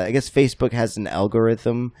thing. I guess Facebook has an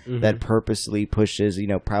algorithm that purposely pushes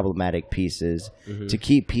problematic pieces to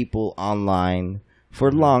keep people online for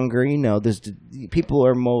longer. There's people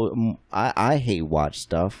are I hate watch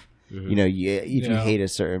stuff. You know, if you hate a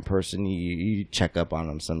certain person, you check up on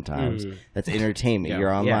them sometimes. That's entertainment.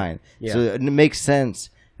 You're online, so it makes sense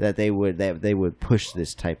that they would push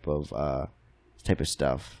this type of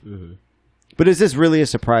stuff. But is this really a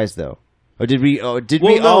surprise though? Or did we all...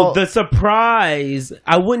 the surprise,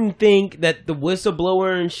 I wouldn't think that the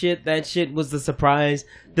whistleblower and shit, that shit was the surprise.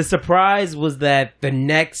 The surprise was that the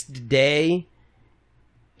next day,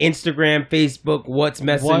 Instagram, Facebook,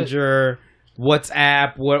 Messenger,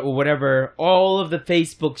 WhatsApp, whatever, all of the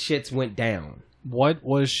Facebook shits went down. What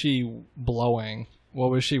was she blowing? What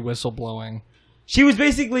was she whistleblowing? She was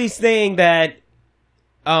basically saying that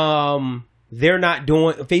they're not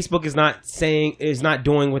doing. Facebook is not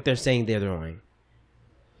doing what they're saying they're doing.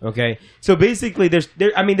 Okay, so basically, there's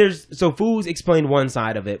Foos explained one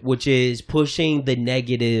side of it, which is pushing the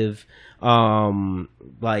negative,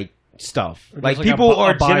 like stuff. Like people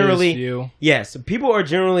are generally people are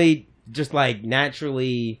generally just like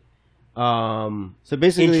naturally, so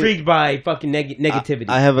basically intrigued by fucking negativity.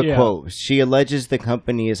 I have a quote. She alleges the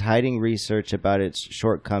company is hiding research about its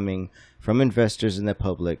shortcking from investors and the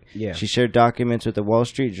public. She shared documents with the Wall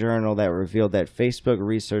Street Journal that revealed that Facebook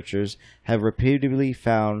researchers have repeatedly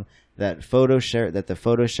found that the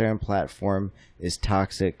photo sharing platform is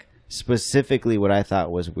toxic, specifically what I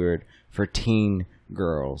thought was weird, for teen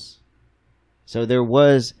girls. So there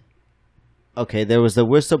was the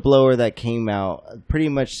whistleblower that came out. Pretty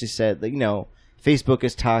much she said that, Facebook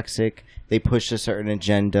is toxic. They push a certain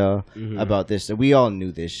agenda about this. We all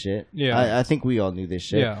knew this shit. Yeah, I think we all knew this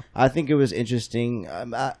shit. Yeah. I think it was interesting.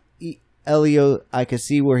 Elio, I could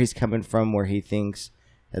see where he's coming from, where he thinks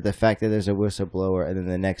that the fact that there's a whistleblower and then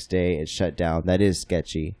the next day it's shut down, that is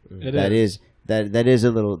sketchy. That is a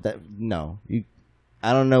little.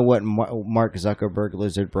 I don't know what Mark Zuckerberg,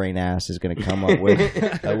 lizard brain ass, is going to come up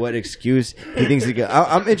with. What excuse he thinks he got.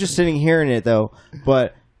 I'm interested in hearing it though,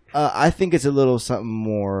 but I think it's a little something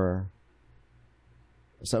more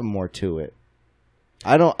to it.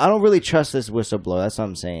 I don't really trust this whistleblower. That's what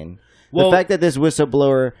I'm saying. Well, the fact that this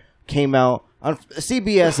whistleblower came out on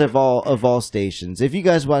CBS of all stations. If you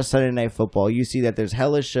guys watch Sunday Night Football, you see that there's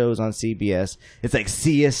hella shows on CBS. It's like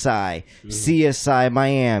CSI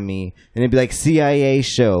Miami, and it'd be like CIA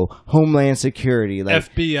show, Homeland Security, like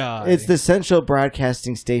FBI. It's the Central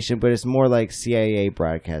Broadcasting Station, but it's more like CIA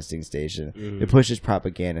Broadcasting Station. It pushes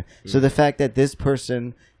propaganda. So the fact that this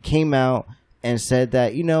person came out and said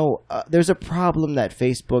that, there's a problem that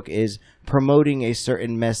Facebook is promoting a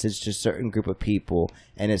certain message to a certain group of people,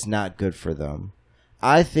 and it's not good for them.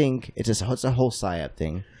 I think it's a whole psyop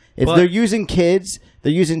thing. If they're using kids,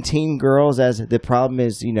 they're using teen girls as the problem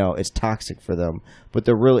is, it's toxic for them. But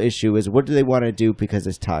the real issue is, what do they want to do because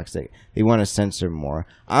it's toxic? They want to censor more.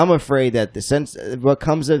 I'm afraid that what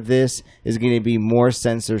comes of this is going to be more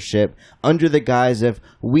censorship under the guise of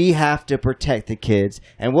we have to protect the kids.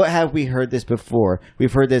 And what have we heard this before?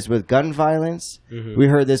 We've heard this with gun violence. We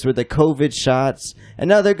heard this with the COVID shots. And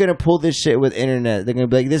now they're going to pull this shit with internet. They're going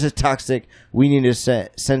to be like, this is toxic. We need to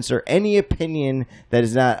censor any opinion that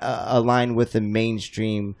is not aligned with the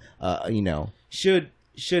mainstream, Should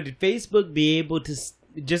Facebook be able to,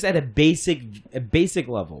 just at a basic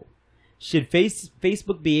level, should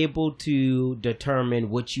Facebook be able to determine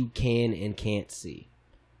what you can and can't see?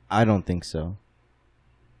 I don't think so.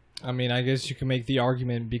 I mean, I guess you can make the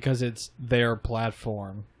argument because it's their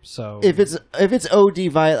platform. So if it's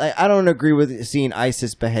OD violent, I don't agree with seeing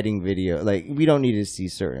ISIS beheading video. Like, we don't need to see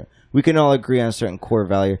certain. We can all agree on a certain core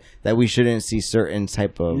value that we shouldn't see certain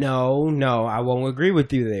type of. No, I won't agree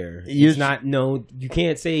with you there. You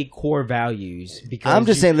can't say core values because I'm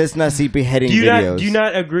just saying let's not see beheading videos. Do you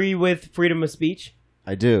not agree with freedom of speech?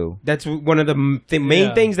 I do. That's one of the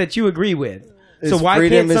main things that you agree with. So why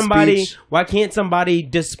can't somebody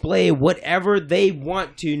display whatever they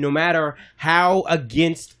want to, no matter how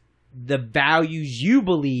against the values you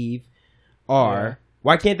believe are? Yeah.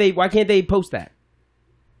 Why can't they post that?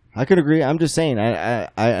 I could agree. I'm just saying.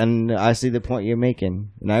 I see the point you're making,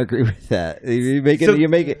 and I agree with that. You make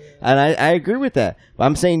it, and I agree with that. But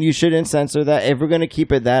I'm saying you shouldn't censor that. If we're gonna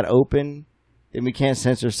keep it that open, then we can't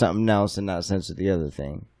censor something else and not censor the other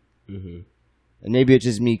thing. And maybe it's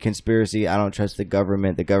just me, conspiracy. I don't trust the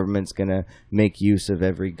government. The government's gonna make use of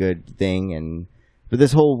every good thing, but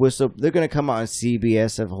this whole they're gonna come out on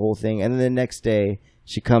CBS of the whole thing, and then the next day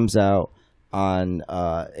she comes out on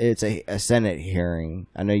it's a Senate hearing.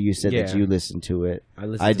 I know you said that you listened to it.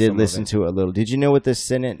 I did listen to it a little. Did you know what the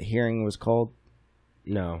Senate hearing was called?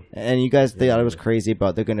 No. And you guys thought it was crazy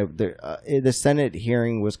about the Senate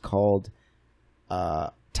hearing was called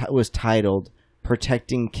was titled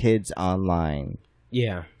 "Protecting Kids Online."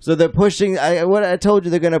 Yeah. So they're pushing. What I told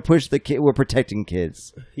you, they're gonna push the kid. We're protecting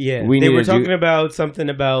kids. Yeah, We they need were to do- talking about something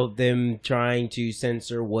about them trying to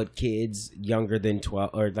censor what kids younger than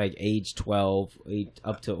 12 or like age 12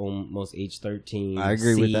 up to almost age 13. I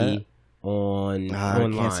agree with see that. On I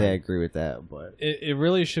online. can't say I agree with that, but It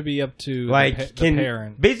really should be up to Like, the can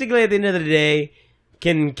parent. basically at the end of the day,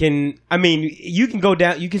 can I mean you can go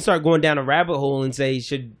down, you can start going down a rabbit hole and say,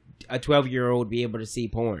 should a 12-year-old be able to see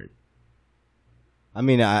porn? I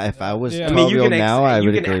mean, if I was Yeah. 12 I mean, you year old can now, I you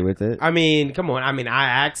would can- agree with it. I mean, come on. I mean,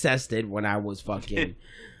 I accessed it when I was fucking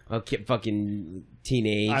a kid, fucking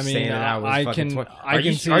teenage. I mean, saying that I was I fucking can- 20. I Are can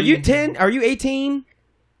you, see- Are you 10? Are you 18?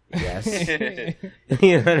 Yes.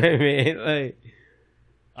 You know what I mean? Like,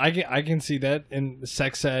 I can see that in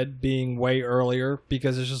sex ed being way earlier,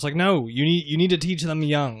 because it's just like, no, you need to teach them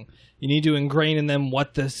young. You need to ingrain in them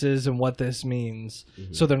what this is and what this means,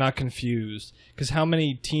 so they're not confused. Because how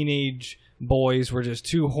many teenage boys were just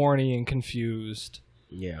too horny and confused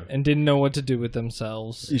yeah. and didn't know what to do with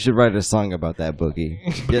themselves? You should write a song about that, Boogie.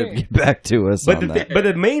 Get back to us But on that. but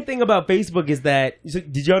the main thing about Facebook is that, so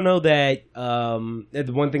did y'all know that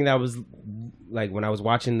the one thing that was like when I was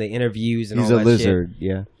watching the interviews and He's all a that lizard,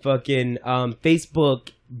 yeah. shit, fucking Facebook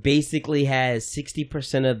basically has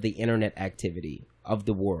 60% of the internet activity of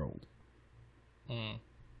the world.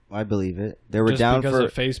 I believe it. They were Just down because for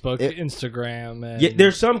of Facebook, it- Instagram, and Yeah,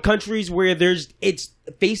 there's some countries where it's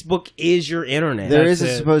Facebook is your internet. There That's is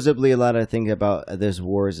it. supposedly a lot of things about there's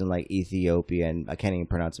wars in like Ethiopia, and I can't even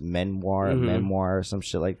pronounce it, memoir or some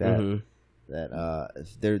shit like that. Mhm.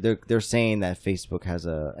 That they're saying that Facebook has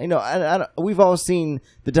a, you know, we've all seen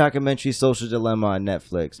the documentary Social Dilemma on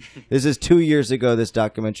Netflix. This is 2 years ago. This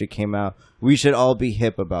documentary came out. We should all be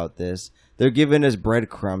hip about this. They're giving us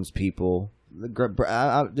breadcrumbs, people.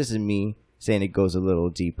 This is me saying it goes a little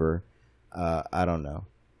deeper. I don't know.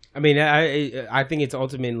 I mean, I think it's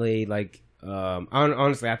ultimately like,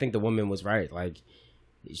 honestly, I think the woman was right. Like,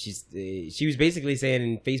 she was basically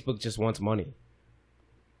saying Facebook just wants money.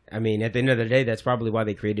 I mean, at the end of the day, that's probably why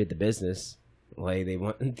they created the business. Like, they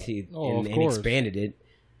want to of and course. expanded it.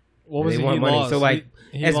 what was They it? want He money. lost. So like,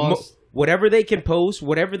 he as lost. whatever they can post,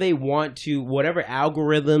 whatever they want to, whatever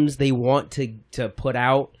algorithms they want to put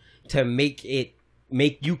out to make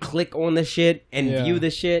you click on the shit and Yeah. view the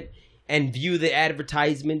shit and view the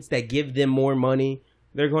advertisements that give them more money,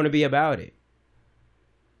 they're going to be about it.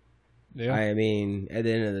 Yeah. I mean, at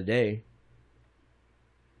the end of the day,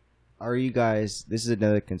 Are you guys? This is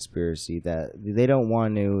another conspiracy that they don't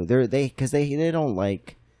want to. Because they don't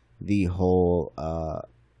like the whole.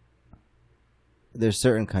 There's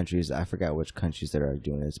certain countries, I forgot which countries that are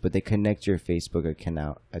doing this, but they connect your Facebook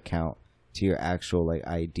account to your actual like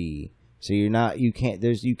ID. So you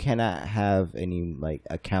cannot have any like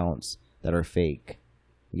accounts that are fake.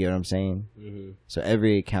 You get what I'm saying? Mm-hmm. So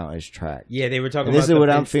every account is tracked. yeah, they were talking And about this is the what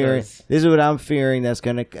I'm Instas. fearing. This is what I'm fearing. That's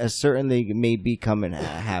gonna certainly may be coming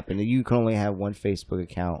happen. You can only have one Facebook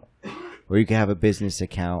account, or you can have a business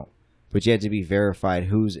account, but you have to be verified.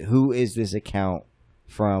 Who is this account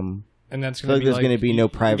from? And that's So going to be there's like, going to be no You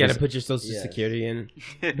privacy. got to put your social security in.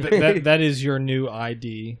 that is your new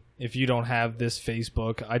ID. If you don't have this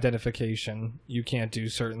Facebook identification, you can't do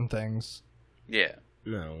certain things. Yeah.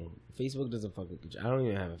 No, Facebook doesn't fucking. I don't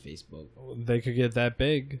even have a Facebook. They could get that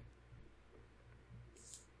big.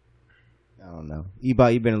 I don't know.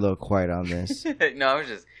 Ebot, you've been a little quiet on this. No, I was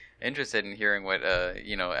just interested in hearing what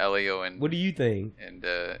Elio and What do you think? and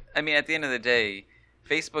I mean, at the end of the day,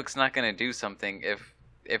 Facebook's not going to do something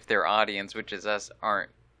if their audience, which is us, aren't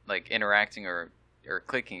like interacting or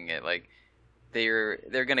clicking it. Like they're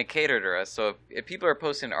going to cater to us. So if people are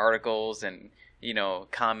posting articles and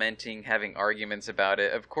commenting, having arguments about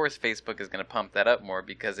it, of course Facebook is going to pump that up more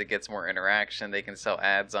because it gets more interaction. They can sell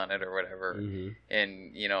ads on it or whatever. Mm-hmm.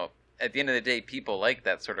 And at the end of the day, people like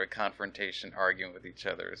that sort of confrontation, arguing with each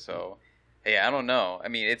other. So yeah, I don't know. I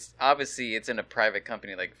mean, it's in a private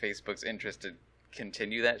company like Facebook's interest to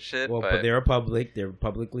continue that shit. Well, but they're a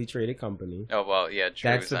publicly traded company. Oh well, yeah, true.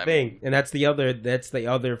 That's the thing, and that's the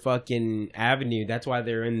other fucking avenue. That's why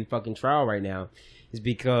they're in fucking trial right now, is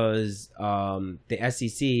because the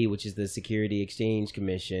SEC, which is the Security Exchange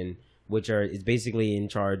Commission, is basically in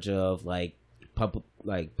charge of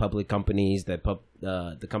public companies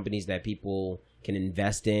the companies that people can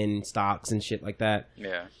invest in, stocks and shit like that.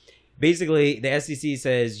 Yeah. Basically, the SEC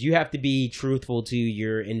says you have to be truthful to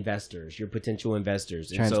your investors, your potential investors.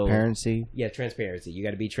 And Transparency. yeah, transparency. You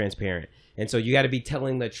got to be transparent. And so you got to be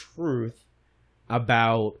telling the truth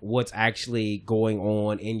about what's actually going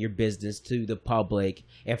on in your business to the public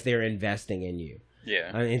if they're investing in you.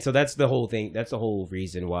 Yeah. And so that's the whole thing. That's the whole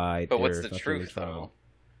reason why. But what's they're the fucking in truth, trial.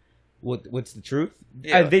 What's the truth?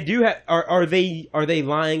 Yeah. They do have. Are they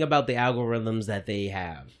lying about the algorithms that they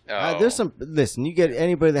have? There's some. Listen, you get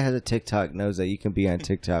anybody that has a TikTok knows that you can be on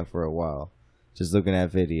TikTok for a while, just looking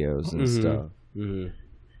at videos and stuff.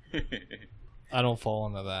 I don't fall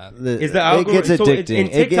into that. Is the it algorithm gets addicting? in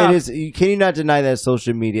TikTok, it is. Can you not deny that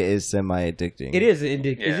social media is semi-addicting? It is. It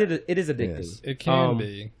is addicting. Yes. It can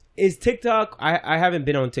be. Is TikTok? I haven't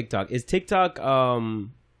been on TikTok. Is TikTok?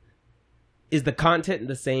 Is the content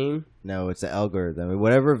the same? No, it's an algorithm. I mean,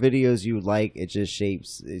 whatever videos you like, it just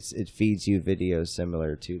shapes. It feeds you videos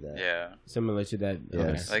similar to that. Yeah. Similar to that.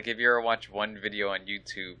 Yes. Like if you ever watch one video on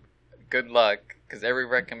YouTube, good luck, because every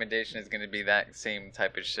recommendation is going to be that same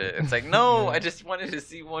type of shit. It's like, no, I just wanted to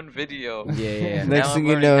see one video. Yeah. Next Now thing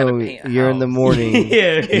I'm you learning how to know, paint a you're in the house.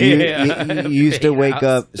 morning. You used to wake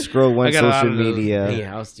up, scroll one I got a lot social of those media.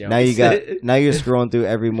 house jokes. Now you're scrolling through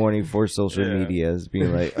every morning 4 social medias,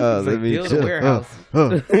 being like, oh, It's let like me build a warehouse.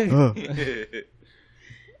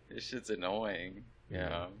 This shit's annoying.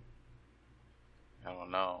 Yeah. I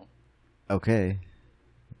don't know. Okay,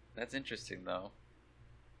 That's interesting though.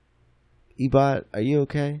 Ebot, are you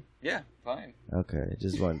okay? Yeah, fine. Okay,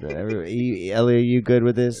 just wondering. Ellie, are you good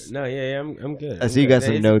with this? No, yeah, I'm good. I see you got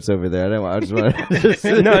some notes over there. I just want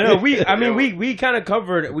to. No. We kind of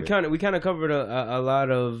covered. We kind of covered a lot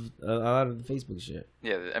of the Facebook shit.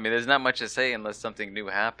 Yeah, I mean, there's not much to say unless something new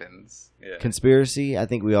happens. Yeah. Conspiracy. I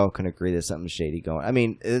think we all can agree there's something shady going. I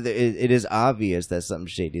mean, it is obvious that something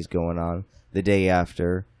shady is going on. The day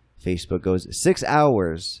after Facebook goes 6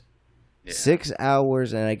 hours. Yeah. 6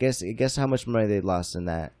 hours, and I guess how much money they lost in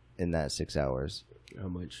that 6 hours. How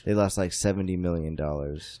much? They lost like $70 million.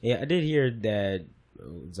 Yeah, I did hear that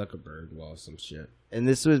Zuckerberg lost some shit. And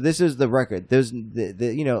this is the record. There's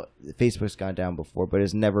Facebook's gone down before, but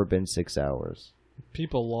it's never been 6 hours.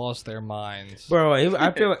 People lost their minds. Bro,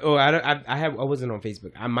 I feel like I wasn't on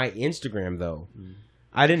Facebook. My Instagram though.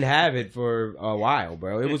 I didn't have it for a while,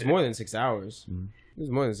 bro. It was more than 6 hours. It was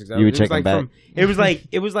more than 6 hours. You were It was checking like back?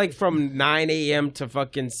 it was like from 9 a.m. to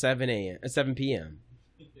fucking 7 p.m.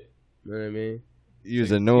 You know what I mean? You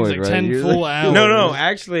was annoyed, It's like right? 10 You was full like- hours. No,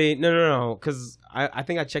 actually, no. Because I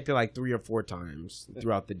think I checked it like 3 or 4 times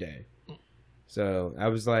throughout the day. So I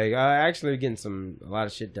was like, actually getting a lot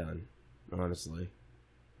of shit done, honestly.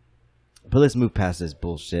 But let's move past this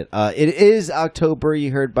bullshit. It is October.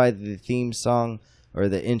 You heard by the theme song or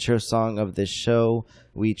the intro song of this show.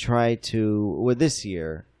 We try to, this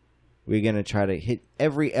year, we're going to try to hit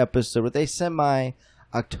every episode with a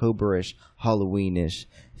semi-October-ish, Halloween-ish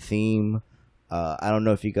theme. I don't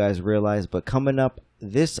know if you guys realize, but coming up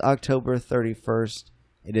this October 31st,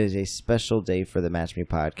 it is a special day for the Match Me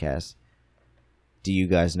podcast. Do you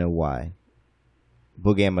guys know why?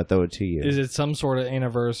 Boogie, I'm going to throw it to you. Is it some sort of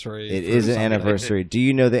anniversary? It for is an something? anniversary. Do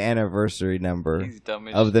you know the anniversary number He's dumb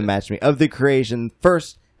as of the shit. Match Me, of the creation,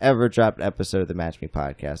 first ever dropped episode of the Match Me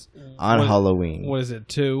podcast on What- Halloween? What is it,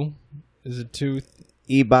 2? Is it 2?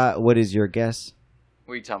 Ebot, what is your guess?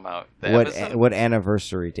 What are you talking about? The episode? What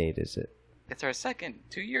anniversary date is it? It's our second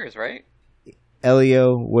 2 years, right?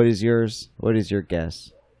 Elio, what is yours? What is your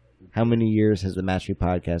guess? How many years has the Match Me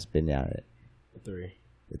podcast been at it? 3.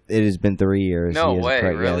 It has been 3 years. No He is way,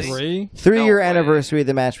 correct, really? yes. 3? 3-year No way. anniversary of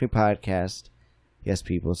the Match Me podcast. Yes,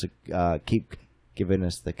 people. So keep giving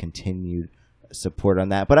us the continued support on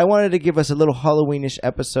that. But I wanted to give us a little Halloweenish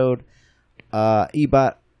episode.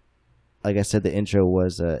 Ebot, like I said, the intro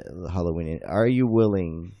was Halloween. Are you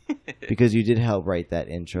willing? Because you did help write that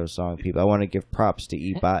intro song, people. I want to give props to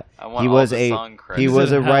Ebot. I want He all was the a song credit. he was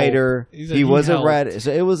said a help. writer. He said He he was a helped. writer.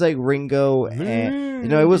 So it was like Ringo and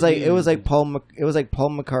it was like Paul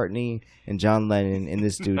McCartney and John Lennon in the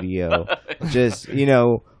studio. Just we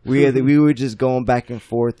were just going back and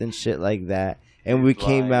forth and shit like that. And we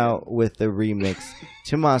came lying. out with the remix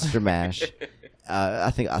to Monster Mash.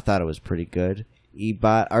 I thought it was pretty good.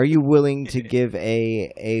 Ebot, are you willing to give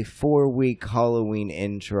a 4-week Halloween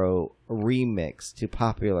intro remix to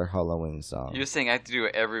popular Halloween songs? You're saying I have to do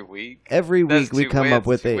it every week? Every That's week we come up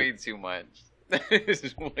with way too much. That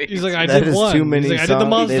is way He's like, too I That did is one. too many He's like, I songs. did the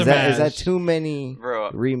Monster is that Mash. too many?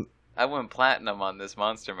 Bro, Rem- I went platinum on this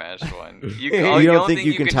Monster Mash one. you don't think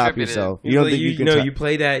you can top contributed, yourself? You don't think you can? top- you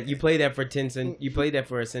play that for 10 cent. You played that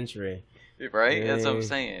for a century. right? That's what I'm Yeah.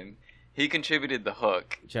 saying. He contributed the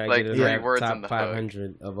hook, Try to like get 3 that words top on the hook.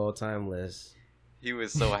 500 of all time list. He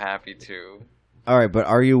was so happy too. All right, but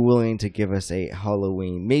are you willing to give us a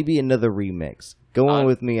Halloween, maybe another remix? Go on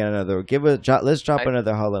with me on another. Let's drop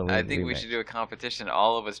another Halloween. I think remix. we should do a competition.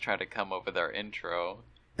 All of us try to come up with our intro.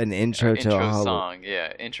 An intro to a Halloween song.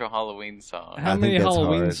 Yeah, intro Halloween song. How I many think that's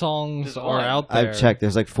Halloween hard. songs Just are one. out there? I've checked.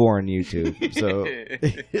 There's like 4 on YouTube, so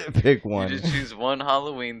pick one. You just choose one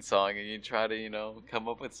Halloween song and you try to, come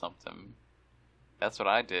up with something. That's what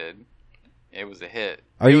I did. It was a hit.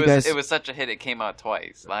 Are you guys? It was such a hit. It came out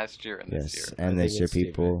twice, last year and this Yes, year. and this year,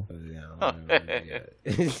 people. So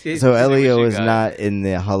So Elio you is got. not in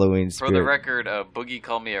the Halloween For spirit. the record, Boogie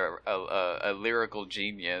called me a lyrical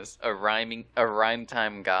genius, a rhyme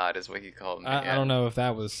time god is what he called me. I don't know if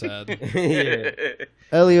that was said.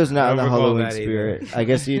 Elio's not I in the don't recall Halloween that either. spirit. I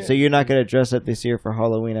guess you. So you're not gonna dress up this year for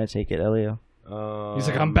Halloween? I take it, Elio. He's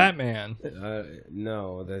like, I'm Batman.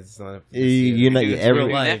 No, that's not. You're not. Dude, it's Every,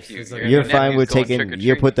 your life. nephew. It's like- you're Your fine with nephew's going taking. trick-or-treating.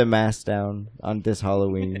 You put the mask down on this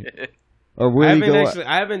Halloween, or I will you haven't go? actually.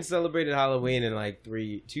 I haven't celebrated Halloween in like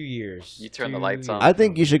 2 years. You turn the 2 lights on. I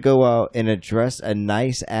think you should go out in a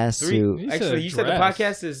nice ass suit. You said Actually, you said the dress.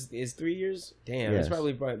 podcast is 3 years. Damn, Yes. it's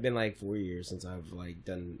probably been like 4 years since I've like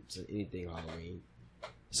done anything Halloween.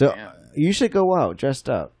 So Yeah. you should go out dressed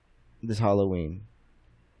up this Halloween.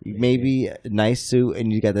 Maybe a nice suit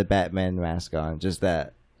and you got the Batman mask on. Just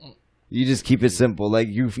that. You just keep it simple. Like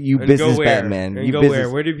you And business go where? Batman. And You go business where?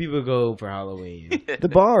 Where do people go for Halloween? the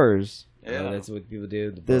bars. Yeah. That's what people do.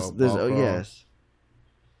 The This ball oh brawl. yes.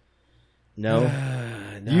 No.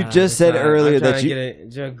 Nah, You just said I'm earlier trying that to you-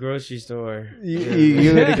 get a grocery store.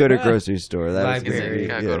 You're gonna go to grocery store. That's Blackberry. You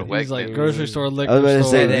gotta go to He's like Wegmans. grocery store, I liquor was gonna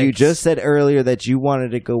store. say you FedEx. just said earlier that you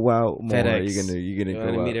wanted to go out more. FedEx. You're gonna You go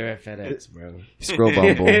wanted me out. there at FedEx, bro. Scroll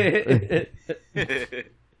Bumble.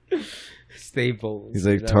 Staples. He's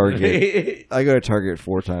like you know? Target. I go to Target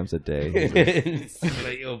 4 times a day. It's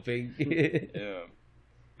like open. Yeah.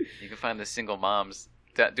 You can find the single moms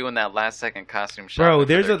doing that last second costume shop. Bro,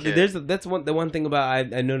 that's the one thing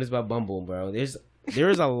about I noticed about Bumble, bro.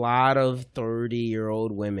 There's a lot of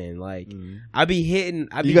 30-year-old women. Like I be hitting.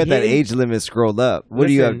 You got that age limit scrolled up. What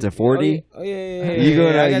do you have to 40? Oh yeah. You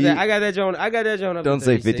going I out- got you- that. I got that joint. I got that joint up. Don't to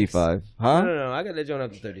say 36. 55, huh? No. I got that joint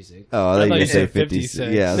up to 36. Oh, I thought you you were say said 56.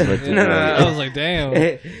 56. Yeah, I was about to No. I was like,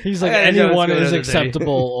 damn. He's like, I got that anyone joint is up to 30.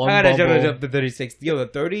 acceptable on I got that joint Bumble. up to 36. Yo, the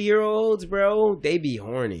 30-year-olds, bro, they be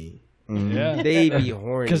horny. Mhm. Yeah. They be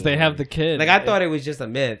horny Because they have the kid. Like I thought it was just a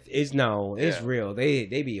myth. It's Yeah. real. They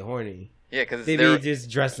be horny. Yeah, because They be just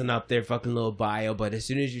dressing up their fucking little bio, but as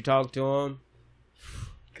soon as you talk to them,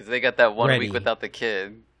 they got that 1 Ready. week without the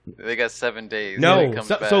kid. They got 7 days. till he no. comes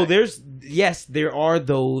So back. there are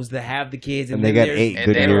those that have the kids, And they then got there's 8 and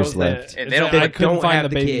good they years don't- left. and It's they don't like, put- I couldn't don't find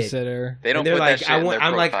have the the kid. babysitter. They don't and they're put like, that shit in their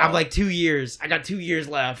I'm profile. like 2 years. I got 2 years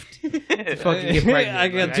left. To fucking get pregnant. I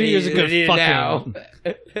got Like, 2 years of need good it now.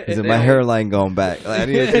 He said, my hairline going back. Like, I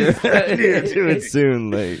need to do it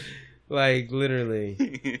soon. Like literally.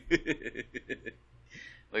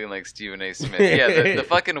 Looking like Stephen A. Smith. Yeah, the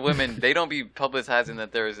fucking women, they don't be publicizing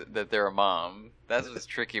that they're a mom. That's what's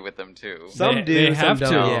tricky with them too. Some do, They some have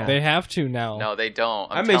don't. to. Yeah. They have to now. No, they don't.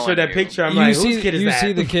 I made sure telling that you. picture. I'm you like, see, whose kid is you that?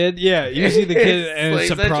 see the kid? Yeah, you see the kid and like,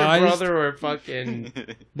 it's is that your surprised. brother or fucking?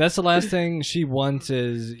 That's the last thing she wants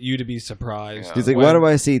is you to be surprised. Yeah. He's like, why do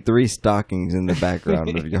I see 3 stockings in the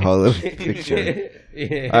background of your Halloween picture?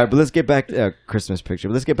 Yeah. All right, but let's get back to Christmas picture.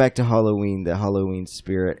 But let's get back to Halloween, the Halloween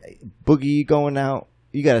spirit. Boogie, you going out?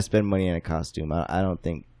 You got to spend money on a costume. I don't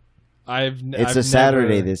think it's a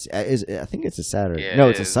Saturday. I think it's a Saturday. Yeah, no,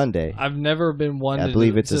 it it's a is. Sunday. I've never been one I to,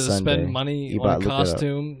 believe it's to a Sunday. spend money You on a about look it up.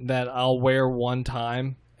 costume that I'll wear one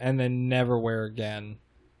time and then never wear again.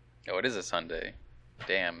 Oh, it is a Sunday.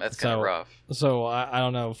 Damn, that's kind of rough. So I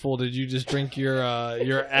don't know, fool. Did you just drink your ash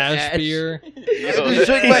Ash. beer? You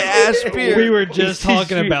drink my ash beer. We were just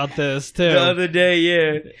talking about this too. The other day,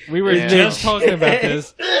 yeah. We were Yeah. just talking about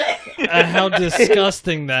this. How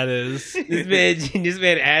disgusting that is. This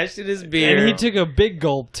man ashed in his beer. And he took a big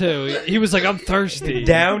gulp too. He was like, "I'm thirsty."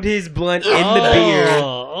 downed his blunt in the beer.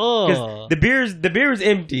 Oh. 'Cause the beer is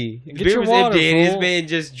empty. The Get beer your was water, empty, and this fool. man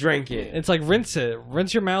just drank it. It's like rinse it.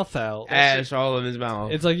 Rinse your mouth out. Ash all in his mouth.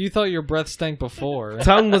 It's like you thought your breath stank before.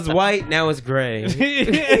 Tongue was white, now it's gray.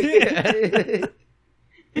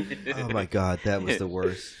 Oh my god, that was the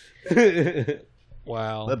worst.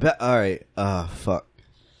 Wow. All right. Fuck.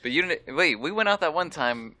 But you didn't. Wait, we went out that one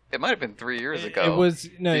time. It might have been 3 years ago. It was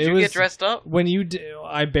no. Did it you was get dressed up? when you.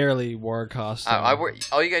 I barely wore a costume. I wear.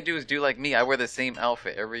 All you gotta do is do like me. I wear the same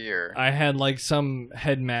outfit every year. I had like some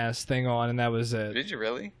head mask thing on, and that was it. Did you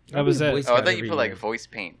really? That was it. Voice Oh, I got thought you every put like year. voice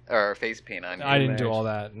paint or face paint on you. I didn't do Mask. all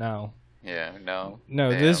that. No. Yeah, no.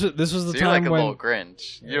 No, Damn. this was the So you're time like a when little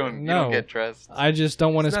Grinch. You don't No. get dressed. I just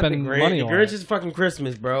don't want to It's not spend the Grinch. money The on Grinch it. is fucking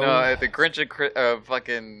Christmas, bro. No, the Grinch of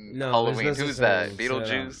fucking No, Halloween. there's no Who's such that? thing.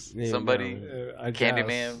 Beetlejuice? Yeah, Somebody? no. I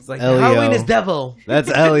Candyman? It's like Elio. Halloween is devil.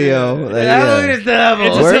 That's Elio. Halloween is devil.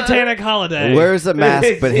 It's a Where- satanic holiday. Wears a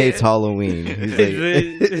mask but hates Halloween.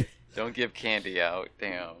 He's like, Don't give candy out.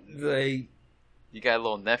 Damn. It's like, You got a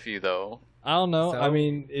little nephew though. I don't know. So? I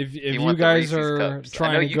mean, if He you wants the guys Reese's are cups. I know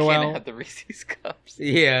trying to you go can't out, have the Reese's cups.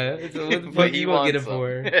 yeah. So what the But fuck he you gonna get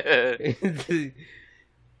wants it for? some.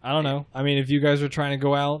 I don't know. I mean, if you guys are trying to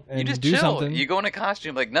go out and You just do chill. something, You go in a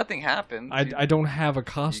costume like nothing happens. I don't have a You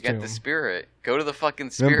costume. got the spirit. Go to the fucking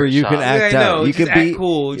spirit Remember, you shop. can act Yeah, I out. know, You just could act be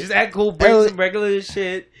cool. Just act cool. Bring Ellie- some regular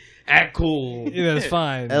shit. Act cool. Yeah, that's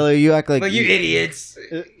fine. Elio. You act like Like you idiots.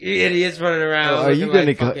 You idiots running around. Are you looking gonna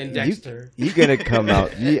like co- fucking Dexter? you gonna come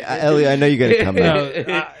out? Elio, I know you're gonna come No,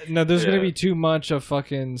 out. no, there's Yeah. gonna be too much of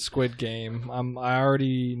fucking Squid Game. I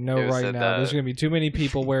already know You right said now. that. There's gonna be too many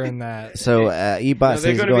people wearing that. So No, Ebot they're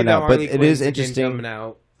says gonna going be the out, but Harley it is Quinns again interesting. coming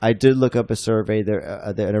out. I did look up a survey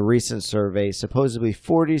there in a recent survey. Supposedly,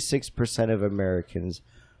 46% of Americans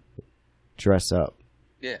dress up.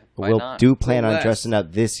 Yeah. Why Will not? do plan on Less. dressing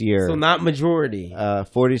up this year. So not majority.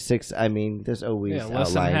 46. I mean, there's always Yeah, less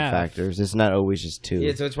than outlying half. factors. It's not always just two.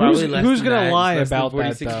 Yeah, so it's probably less who's than gonna that. lie It's less about than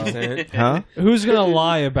that, though? 46%. Huh? Who's gonna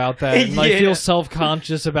lie about that and like Yeah. feel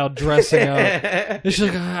self-conscious about dressing up? It's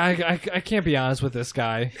just like I can't be honest with this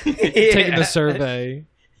guy taking the survey.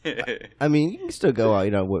 I mean, you can still go out.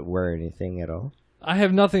 You don't wear anything at all. I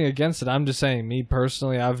have nothing against it. I'm just saying, me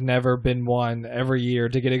personally, I've never been one every year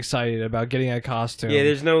to get excited about getting a costume. Yeah,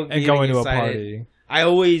 there's no and getting going to a excited. party.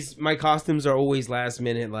 My costumes are always last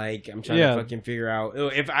minute. Like I'm trying Yeah. to fucking figure out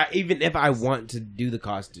even if I want to do the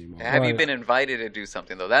costume. Have you Right. been invited to do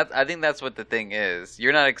something though? I think that's what the thing is.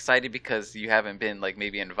 You're not excited because you haven't been like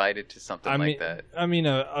maybe invited to something like that. I mean,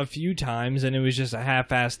 a few times, and it was just a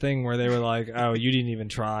half-assed thing where they were like, "Oh, you didn't even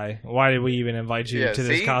try. Why did we even invite you Yeah, to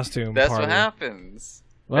this see? costume That's party?" what happens.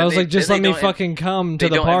 Well, I was like, "Just let me fucking come to They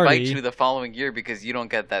the don't party." invite you the following year because you don't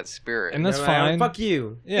get that spirit. And that's I'm like, fine. fuck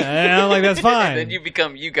you. Yeah, and I'm like, "That's fine." Then you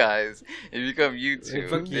become you guys. You become you two.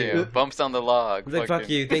 Fuck you. Yeah, bumps on the log. It's like fuck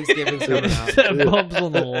fucking- you. Thanksgiving's coming out. Bumps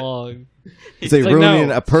on the log. It's like like, ruining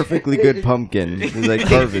no. a perfectly good pumpkin. It's like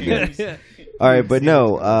carving it. All right, but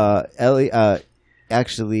no, Ellie.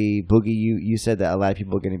 Actually, Boogie, you said that a lot of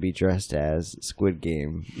people are going to be dressed as Squid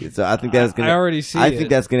Game. So I think that's going. I already see I it. think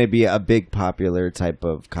that's going to be a big popular type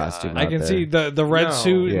of costume. I out can there. see the red No.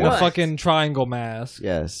 suit and Yeah. the What? fucking triangle mask.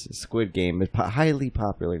 Yes, Squid Game is highly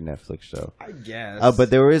popular Netflix show. I guess. But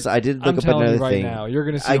there is. I did look I'm up telling another you right thing. now, you're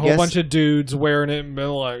gonna see I a whole guess- bunch of dudes wearing it and be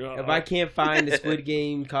like, if I can't find the Squid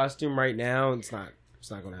Game costume right now, it's not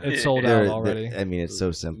gonna happen. it's sold They're- out already. I mean, it's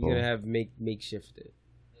so simple. You're gonna have makeshift it.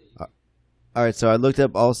 All right, so I looked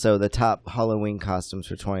up also the top Halloween costumes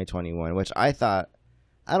for 2021, which I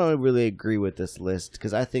don't really agree with this list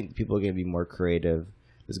because I think people are going to be more creative.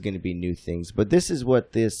 There's going to be new things. But this is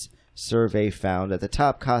what this survey found, that the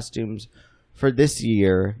top costumes for this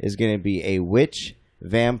year is going to be a witch,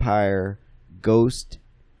 vampire, ghost,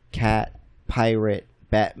 cat, pirate,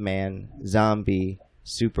 Batman, zombie,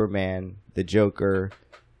 Superman, the Joker,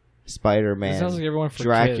 Spider-Man, It sounds like everyone for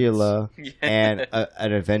Dracula, kids. and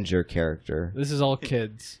an Avenger character. This is all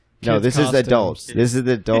kids. No, Kids this costumes. is adults. This is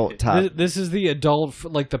the adult top. This is the adult,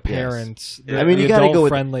 like the parents. I mean, you got to go with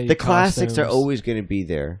friendly the classics. Are costumes. always going to be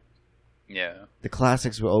there. Yeah. The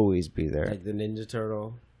classics will always be there. Like the Ninja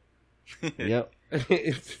Turtle. Yep.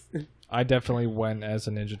 I definitely went as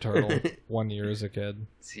a Ninja Turtle 1 year as a kid.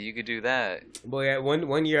 See, you could do that. Boy, yeah,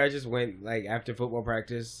 one year I just went like after football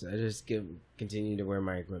practice. I just continued to wear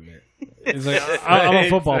my equipment. It's like I'm a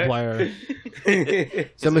football player.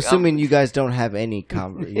 So I'm like, assuming you guys don't have any.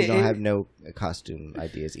 You don't have no costume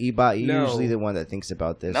ideas. Ebot, you're No. usually the one that thinks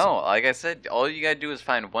about this. No, like I said, all you gotta do is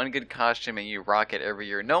find one good costume and you rock it every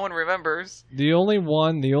year. No one remembers. The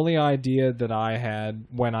only idea that I had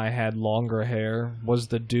when I had longer hair was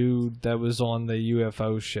the dude that was on the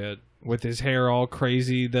UFO shit with his hair all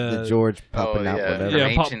crazy. The George popping out, yeah, whatever. from Yeah,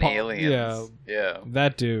 Ancient pop- Aliens. Yeah,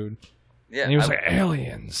 that dude. yeah. And he was I, like,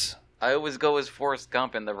 aliens. I always go as Forrest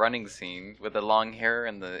Gump in the running scene with the long hair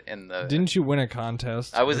and the Didn't you win a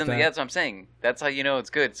contest? I was with in the. that? Yeah, that's what I'm saying. That's how you know it's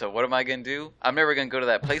good. So what am I gonna do? I'm never gonna go to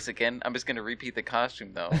that place again. I'm just gonna repeat the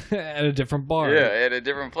costume though. at a different bar. Yeah, at a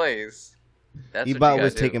different place. That's what you Ebot gotta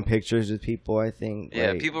was do. taking pictures with people. I think.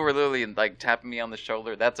 Yeah, like- people were literally like tapping me on the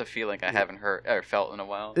shoulder. That's a feeling I haven't heard or felt in a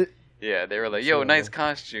while. Yeah, they were like, "Yo, nice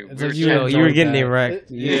costume." It's We like were you chatting- know, You were like getting that. erect.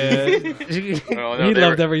 Yeah. No, He they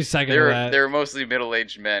loved were- every second They of were that. they were mostly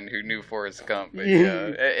middle-aged men who knew Forrest Gump. But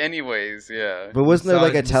yeah. Anyways, yeah. But wasn't there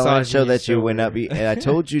like a talent show Misogyny that you went up? story. And I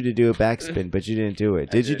told you to do a backspin, but you didn't do it.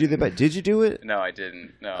 Did you do the back? Did you do it? No, I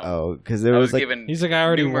didn't. No. Oh, because there I was was like. given He's like, I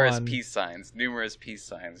already numerous won. peace signs.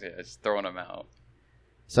 Yeah, just throwing them out.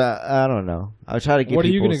 So I don't know. I'll try to get. What are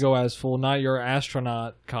you people- going to go as, fool? Not your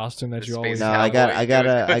astronaut costume that The you space always No, have. I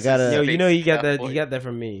gotta. Yo, you know you got Cowboy. that. You got that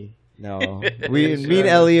from me. No, me and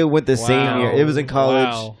Elliot went the same Wow. year. It was in college.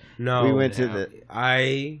 Wow. No, We went to the-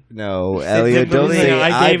 I No, Sent Elliot, him the don't link. say I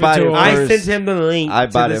I gave it bought to it him. I first. sent him the link. I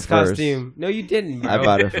bought to it this first. costume. No, you didn't. Bro. I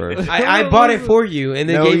bought it first. I bought it for you, and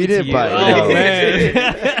then No, gave you it didn't to you. buy it. Oh, No.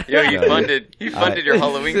 man. Yo, you No. funded your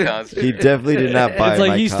Halloween costume. He definitely did not buy It's like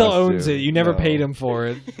my he still costume. owns it. You never No. paid him for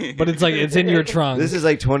it. But it's like, it's in your trunk. This is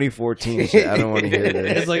like 2014 shit. I don't want to hear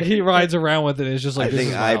this. It's like he rides around with it. It's just like, I this think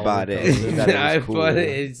is I my bought Halloween it. costume. He thought it was I cool. bought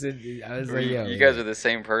it. I was like, yo, You guys are the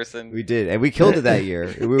same person. We did, and we killed it that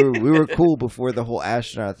year. We were cool before the whole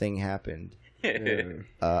astronaut thing happened.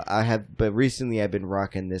 But recently I've been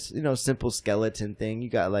rocking this, simple skeleton thing. You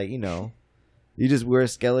got you just wear a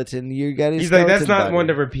skeleton. You got his He's like, that's skeleton not body. one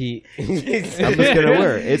to repeat. I'm just gonna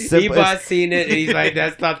wear it. It's simple. Ebot seen it, and he's like,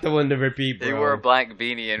 that's not the one to repeat, bro. They wore a black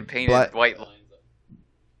beanie and painted Black- white lines.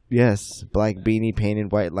 Yes, black beanie,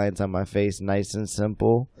 painted white lines on my face, nice and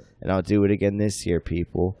simple. And I'll do it again this year,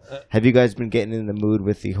 people. Have you guys been getting in the mood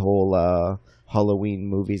with the whole Halloween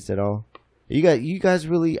movies at all? You guys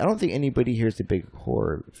really? I don't think anybody here is a big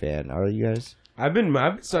horror fan. Are you guys? I've been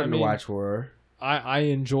starting I mean- to watch horror. I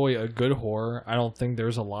enjoy a good horror. I don't think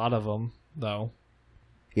there's a lot of them, though.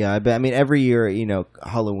 Yeah, I mean, every year,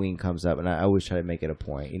 Halloween comes up, and I always try to make it a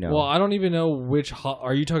point. Well, I don't even know which.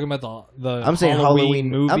 Are you talking about the I'm saying Halloween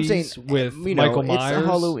movies I'm saying with you Michael know, Myers? It's a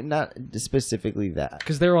Halloween, not specifically that.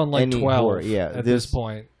 Because they're on like Any 12 horror, yeah, at there's- this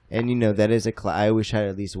point. And that is I wish I had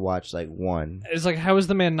at least watched like one. It's like, how is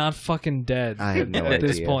the man not fucking dead I have no at idea.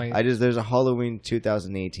 this point? There's a Halloween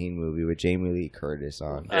 2018 movie with Jamie Lee Curtis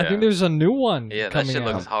on. I think there's a new one Yeah, that coming shit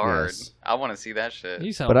out. looks hard. Yes. I want to see that shit.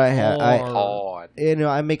 He's But I hard.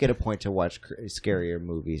 I make it a point to watch scarier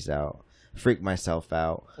movies out, freak myself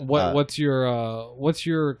out. What's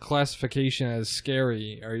your classification as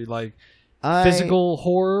scary? Are you like physical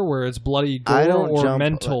horror where it's bloody gore, I don't or jump,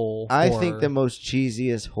 mental I horror? think the most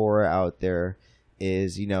cheesiest horror out there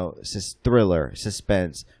is thriller,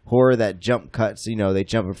 suspense, horror that jump cuts. They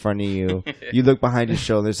jump in front of you. You look behind your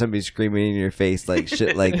shoulder, somebody's screaming in your face, like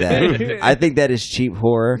shit like that. I think that is cheap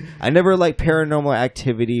horror. I never like Paranormal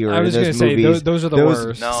Activity or I was those gonna say, movies. those are the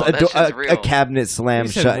worst. No, a, that do- shit's a- real. a cabinet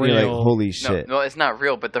slams You said shut, and you're like, real. holy shit. No, it's not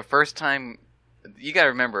real. But the first time, you gotta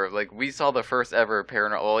remember, like we saw the first ever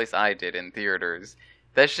paranormal. Well, at least I did in theaters.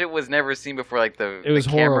 That shit was never seen before. Like the was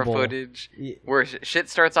camera horrible. footage, where shit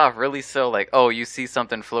starts off really slow. Like, oh, you see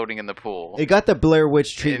something floating in the pool. It got the Blair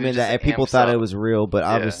Witch treatment just that people amps thought up. it was real, but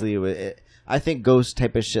obviously I think ghost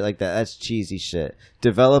type of shit like that, that's cheesy shit.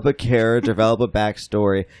 Develop a character, develop a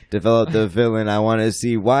backstory, develop the villain. I want to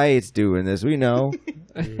see why it's doing this. We know.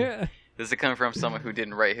 This is coming from someone who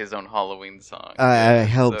didn't write his own Halloween song. I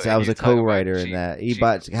helped. So I was a he's talking about co-writer in cheap- that. cheap-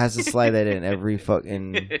 Ebot has to slide that in every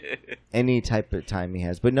fucking any type of time he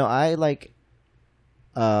has. But no, I like.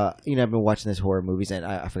 I've been watching this horror movies, and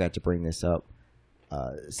I forgot to bring this up.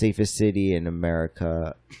 Safest City in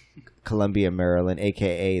America, Columbia, Maryland,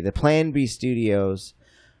 aka the Plan B Studios.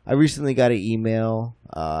 I recently got an email.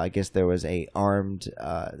 I guess there was a armed.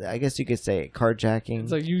 I guess you could say carjacking.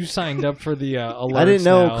 It's like you signed up for the alerts. I didn't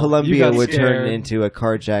know now. You Columbia got would turn scared. into a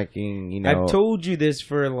carjacking. I've told you this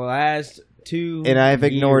for the last 2 and I've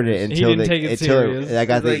ignored years. it until didn't take it serious. I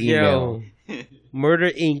got It's the like, email. yo, Murder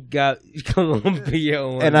Inc. got Columbia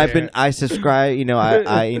on And there. I subscribe.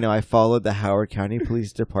 I followed the Howard County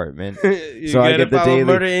Police Department, You so I gotta get the follow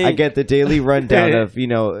Murder daily. Inc. I get the daily rundown of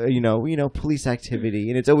police activity,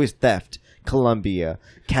 and it's always theft. Columbia,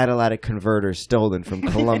 catalytic converter stolen from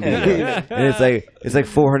Columbia, and it's like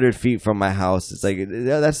 400 feet from my house. It's like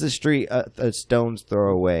that's the street a stone's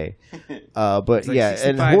throw away. But like yeah,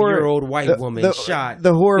 and horror. 65-year-old white woman shot.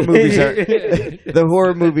 The horror movies are the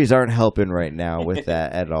horror movies aren't helping right now with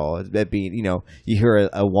that at all. That being, you hear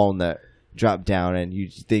a walnut drop down and you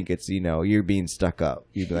think it's you're being stuck up.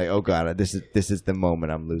 You'd be like, oh god, this is the moment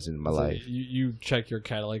I'm losing my So life. you check your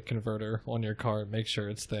catalytic converter on your car, make sure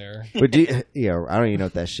it's there. But I don't even know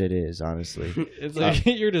what that shit is, honestly. It's like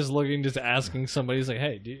you're just asking somebody. It's like,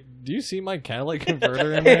 hey, do you see my catalytic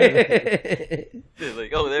converter in there?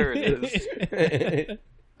 Like, oh, there it is.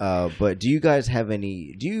 But do you guys have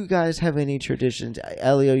any traditions?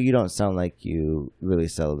 Elio, you don't sound like you really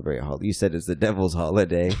celebrate holiday. You said it's the devil's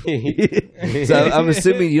holiday. So I'm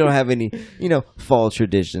assuming you don't have any, fall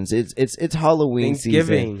traditions. It's Halloween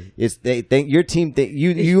Thanksgiving. season. Your team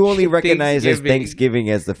you only recognize as Thanksgiving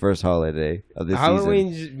as the first holiday of the season.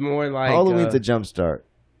 Halloween's more like Halloween's a jump start.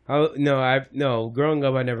 No. Growing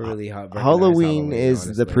up, I never really. Halloween is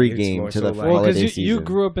honestly. the pregame to the Well, holiday because season. you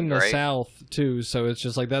grew up in the Right. South too, so it's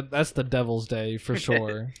just like that's the Devil's Day for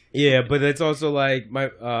sure. Yeah, but it's also like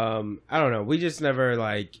my I don't know. We just never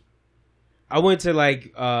like. I went to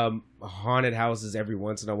like haunted houses every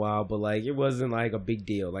once in a while, but like it wasn't like a big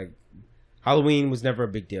deal. Like Halloween was never a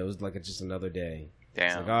big deal. It was like just another day. It's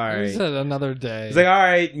Damn. like, all You right. said another day. It's like, all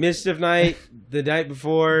right, mischief night. The night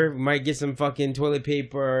before, we might get some fucking toilet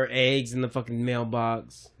paper, eggs in the fucking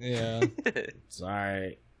mailbox. yeah. It's all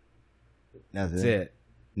right. Nothing. That's it.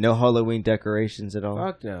 No Halloween decorations at all.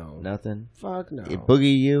 Fuck no. Nothing. Fuck no.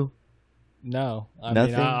 Boogie, you? No, I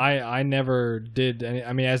Nothing? mean, I never did any.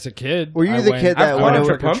 I mean, as a kid, Were you I the went- kid that I've went gone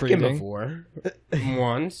over for pumpkin trick-or-treating. before.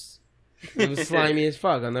 Once. It was slimy as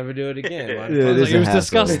fuck. I'll never do it again. Yeah, I it was is like, it a was hassle.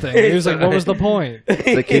 disgusting. He was like, "What was the point?"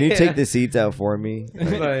 Like, can you take the seeds out for me?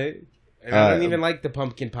 Like, and I don't even like the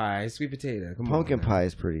pumpkin pie. Sweet potato. Come Pumpkin on. pie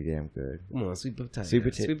is pretty damn good. Come on, sweet potato.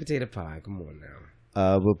 Sweet Potato pie. Come on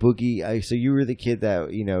now. But Boogie, so you were the kid that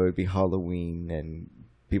it'd be Halloween and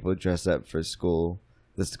people would dress up for school.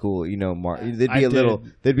 The school,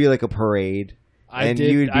 there'd be like a parade, and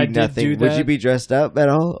you'd be nothing. Do Would that. you be dressed up at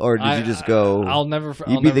all, or did you just go? I'll never.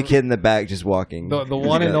 You'd be the kid in the back just walking. The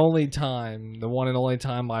one and only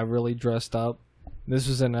time I really dressed up. This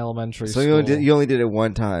was in elementary So school. you only did it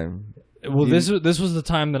one time. Well, this was the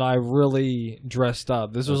time that I really dressed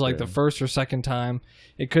up. This was like Okay. the first or second time.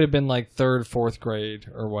 It could have been like third, fourth grade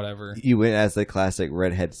or whatever. You went as the classic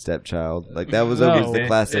redhead stepchild. Like that was No. always the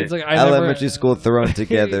classic It's like I never- elementary school thrown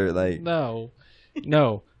together. Like No.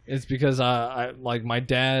 It's because I like my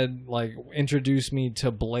dad like introduced me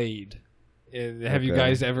to Blade. Have you Okay.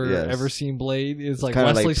 guys ever Yes. seen Blade? It's like kind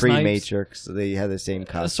of Wesley like Snipes. pre-Matrix. So they had the same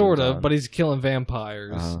costume. Sort of, but he's killing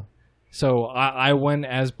vampires. Uh-huh. So I went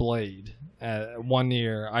as Blade 1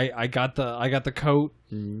 year. I got the coat.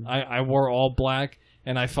 Mhm. I wore all black,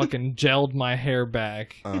 and I fucking gelled my hair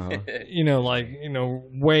back. Uh-huh.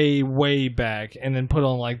 Way back, and then put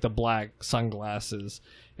on like the black sunglasses.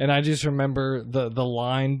 And I just remember the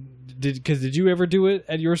line. Did you ever do it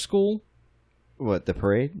at your school? What, the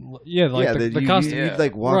parade? Yeah, like the costume. You'd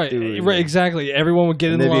like walk Right, through. right, exactly. Everyone would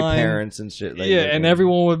get And in there'd be line. parents and shit. Like, Yeah, looking. and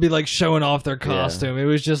everyone would be like showing off their costume. It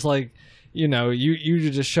was just like, you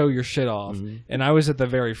just show your shit off. Mhm. And I was at the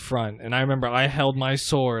very front, and I remember I held my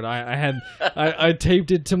sword. I taped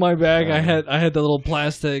it to my back. I had the little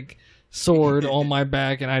plastic sword on my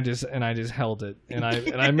back, and I just held it, and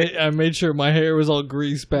I made sure my hair was all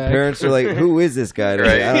greased back. Parents are like, "Who is this guy?" They're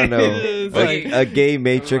like, I don't know, It's like like- a gay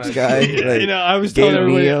Matrix guy. Like, I was gay telling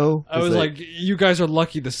everybody, Neo. I was It's like, you guys are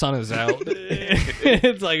lucky the sun is out.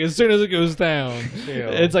 It's like as soon as it goes down,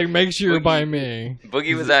 it's like make sure you're by me.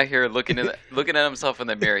 Boogie was out here looking at himself in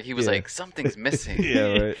the mirror. He was like, "Something's missing." yeah,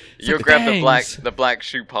 right. You like grab bangs. the black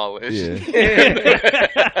shoe polish. Yeah.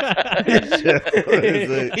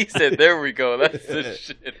 He said, "There we go. That's the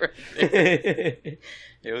shit right there."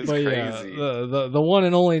 It was But crazy. yeah, the one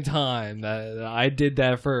and only time that I did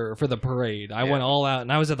that for the parade, I went all out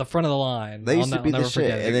and I was at the front of the line. They used to be I'll the never shit,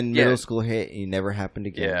 forget it. and then Yeah. middle school hit, and you never happened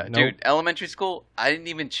again. Yeah, Nope. dude. Elementary school, I didn't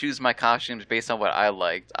even choose my costumes based on what I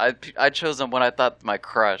liked. I chose them what I thought my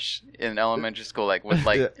crush in elementary school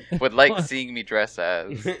would like seeing me dress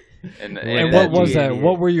as. And And that what was dude. that?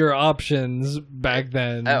 What were your options back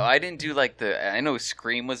then? Oh, I didn't do I know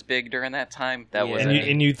Scream was big during that time. That Yeah. was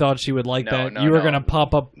and you thought she would like No, that? no, you were no. gonna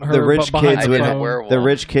pop up her The rich behind kids the would I did a phone. werewolf. The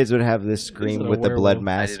rich kids would have this scream Is it a with the blood werewolf?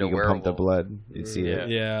 mask. I did a You can pump the werewolf. blood. You'd see Yeah. it.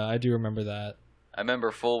 Yeah, I do remember that. I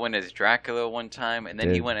remember Full went as Dracula one time, and then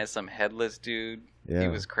he Dude. went as some headless dude. Yeah. He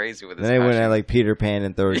was crazy with his Then I went at costume. like Peter Pan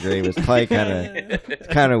in third grade. It was probably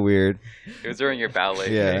kind of weird. It was during your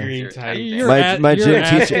ballet. Yeah. days, Green your tight. tap You're dance. My at- gym you're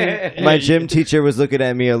teacher, asking- my gym teacher was looking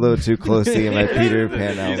at me a little too closely in my Peter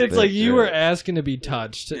Pan outfit. It's like you Yeah. were asking to be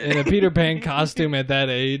touched in a Peter Pan costume at that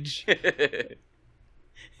age.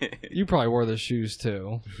 You probably wore the shoes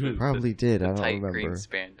too. Probably did. I don't Tight green remember.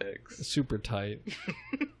 spandex. Super tight.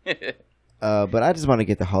 But I just want to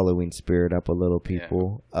get the Halloween spirit up a little,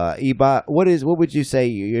 people. Ebot, what would you say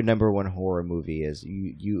your number one horror movie is?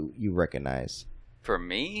 You recognize? For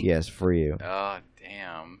me? Yes, for you. Oh,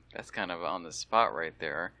 damn. That's kind of on the spot right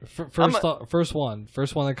there. First one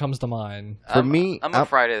that comes to mind. For me, I'm a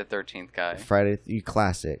Friday the 13th guy. Friday, you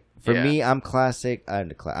classic. For Yeah. me, I'm classic. I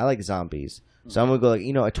like zombies. So I'm gonna go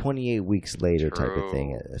like a 28 weeks later type of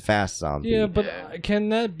thing, a fast zombie. Yeah, but Yeah. can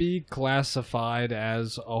that be classified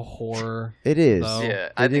as a horror? It is. though? Yeah,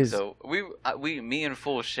 I It think is. so. Me and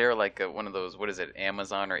Fool share like one of those, what is it,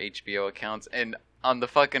 Amazon or HBO accounts, and on the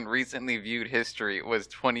fucking recently viewed history it was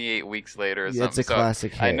 28 weeks later or Yeah, something. it's a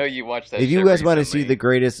classic hit. I know you watched that. If you shit guys want to see recently. the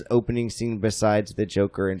greatest opening scene besides the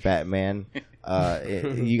Joker and Batman,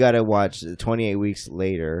 you got to watch 28 weeks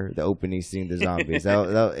later, the opening scene, the zombies.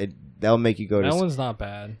 That'll make you go to. That one's not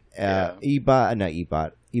bad. Ebot, not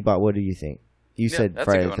Ebot. Ebot, what do you think? You Yeah, said that's a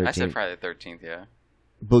Friday good the one. I said 13th. Friday the 13th. Yeah.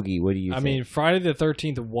 Boogie, what do you I think? mean, Friday the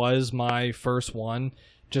 13th was my first one,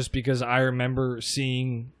 just because I remember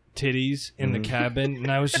seeing titties in the cabin,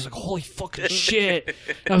 and I was just like, holy fucking shit.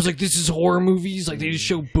 I was like, this is horror movies? Like, they just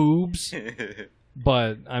show boobs?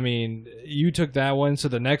 But, I mean, you took that one, so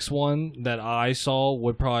the next one that I saw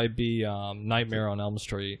would probably be Nightmare on Elm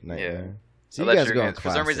Street. Nightmare. So I you thought guys you go were on gonna- for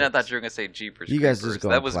some reason, I classics. thought you were gonna say Jeepers. You guys Creepers. just go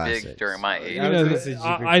That on was big classics. during my age. I was gonna say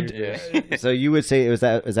Jeepers Creepers. So you would say is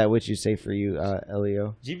that what you say for you,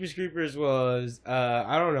 Elio? Jeepers Creepers was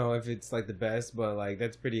I don't know if it's like the best, but like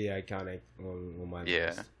that's pretty iconic on my Yeah.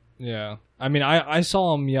 list. Yeah. I mean, I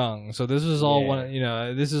saw them young, so this was all Yeah.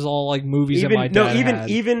 one. This is all like movies that my dad had.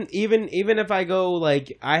 even if I go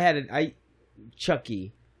like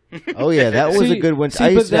Chucky. Oh yeah, that was See- a good one. see, I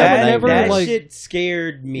but used to have that a never, nightmare. That like- shit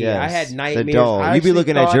scared me. Yes, I had the nightmares. doll. I You'd be actually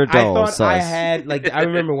looking at your doll, I thought I sus. had like I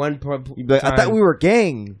remember one You'd be like, I thought we were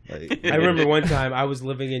gang. I remember one time I was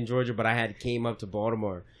living in Georgia, but I came up to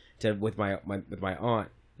Baltimore with my aunt,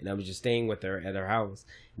 and I was just staying with her at her house.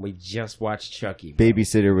 We just watched Chucky. Bro.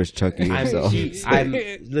 Babysitter was Chucky himself.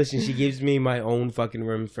 Listen. She gives me my own fucking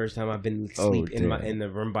room. First time I've been sleep damn. in the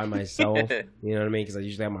room by myself. You know what I mean? Because I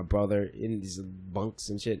usually have my brother in these bunks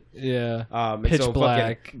and shit. Yeah. And Pitch so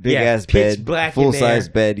black. Big ass pitch bed, black full in there. size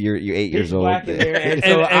bed. You're 8 years Pitch old. black in there, and And-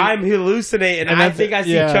 so and- I'm hallucinating. and I that's- think I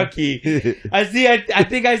see yeah. Chucky. I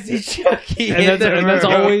think I see Chucky.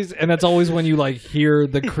 And that's always when you like hear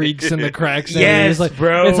the creaks and the cracks. And Yes, it's like,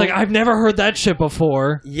 bro. It's like I've never heard that shit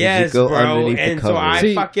before. Yes, go bro. underneath the And so covers. I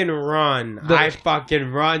See, fucking run. I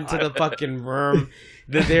fucking run to the fucking room,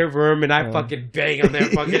 their room, and I fucking bang on their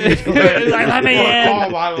fucking door. Like, let me in. All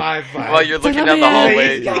my life. While you're looking like, down the let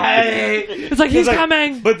me hallway. It's like he's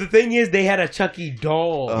coming. But the thing is, they had a Chucky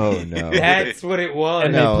doll. Oh no! That's what it was.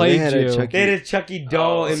 And no, they played had a you. Chucky- They had a Chucky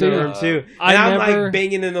doll in See, the room too, and I I'm never- like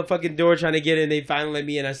banging in the fucking door trying to get in. They finally let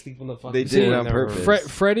me in. I sleep on the fucking. They did floor it in on their room.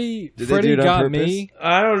 purpose. Freddie Did they do it on got purpose? me.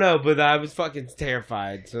 I don't know, but I was fucking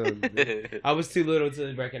terrified. So I was too little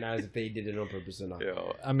to recognize if they did it on purpose or not.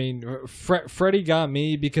 Yo. I mean, Freddie got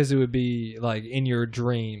me because it would be like in your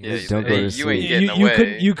dreams. Yeah, Don't go hey, to you sleep. ain't getting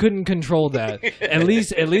you away. couldn't control that. At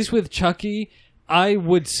least with Chucky, I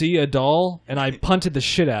would see a doll and I punted the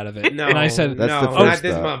shit out of it. No, and I said, That's no, the not first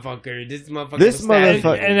this step. motherfucker. This motherfucker. This was stabbing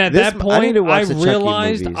motherfucker- me. and at This- that I need point, to watch I the Chucky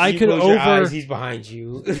realized movies. I You could close your over. eyes, he's behind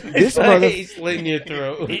you. This Like, mother- he's slitting your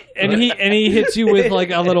throat. And he hits you with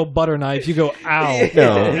like a little butter knife. You go, ow.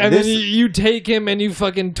 No, And this- then you take him and you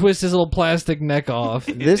fucking twist his little plastic neck off.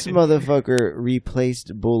 This motherfucker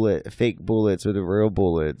replaced fake bullets with real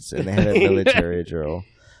bullets, and they had a military drill.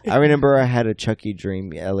 I remember I had a Chucky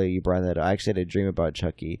dream. Ellie, you brought that up. I actually had a dream about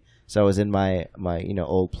Chucky. So I was in my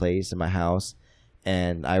old place in my house,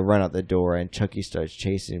 and I run out the door, and Chucky starts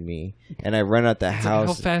chasing me, and I run out the Like, house.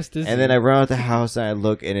 how fast is And he? then I run out the house and I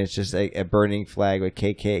look, and it's just like a burning flag with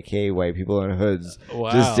KKK white people in hoods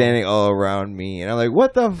Wow. just standing all around me. And I'm like,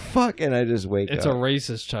 what the fuck? And I just wake It's a up.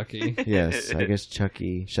 racist Chucky. Yes, I guess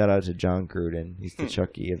Chucky. Shout out to John Gruden. He's the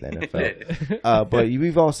Chucky of the NFL. But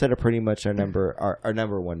we've all said pretty much our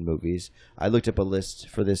number one movies. I looked up a list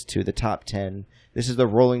for this too, the top 10. This is the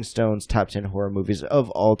Rolling Stones top 10 horror movies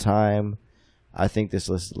of all time. I think this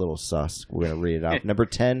list is a little sus. We're going to read it off. Number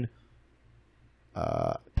 10,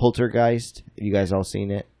 Poltergeist. You guys all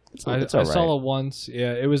seen it? It's I all right. saw it once.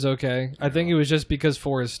 Yeah, it was okay. I think it was just because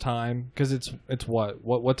for his time, because it's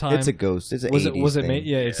what time? It's a ghost. It's an was 80s it was it thing. made?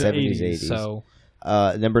 Yeah, it's 70s, 80s. 80s. So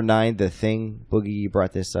Number 9, The Thing. Boogie, you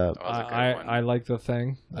brought this up. That was a good one. I like the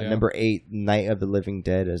thing. Yeah. Number 8, Night of the Living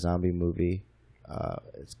Dead, a zombie movie.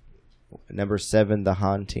 Number 7, The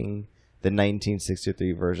Haunting, the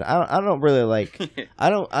 1963 version. I don't really like. I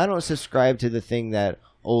don't subscribe to the thing that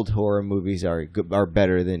old horror movies are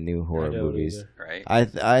better than new horror don't movies. either.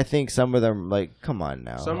 Right? I think some of them, like, come on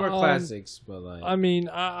now. Some are classics, but like I mean,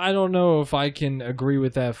 I don't know if I can agree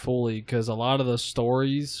with that fully because a lot of the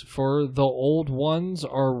stories for the old ones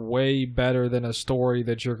are way better than a story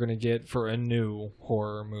that you're going to get for a new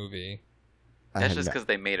horror movie. That's just because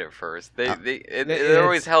they made it first. They're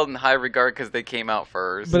always held in high regard because they came out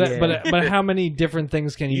first. But how many different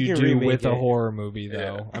things can you do with a horror movie,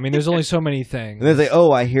 though? I mean, there's only so many things. And they're like,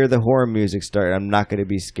 oh, I hear the horror music start. I'm not going to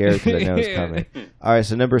be scared because I know it's coming. All right,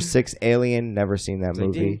 so number 6, Alien. Never seen that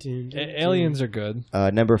movie. Aliens are good.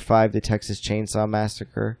 Number 5, The Texas Chainsaw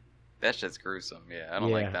Massacre. That's just gruesome. Yeah, I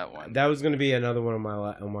don't like that one. That was going to be another one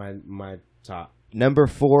on my top. Number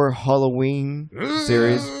 4, Halloween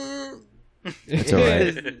series. It's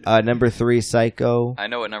alright. Number 3, Psycho. I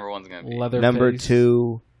know what number 1's gonna be. Number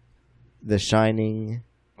 2, The Shining.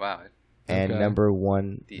 Wow. And number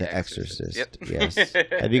 1, The Exorcist. Yep. Yes.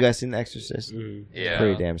 Have you guys seen The Exorcist? Yeah.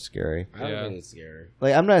 Pretty damn scary. I don't think it's scary.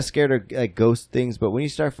 Like, I'm not scared of like ghost things, but when you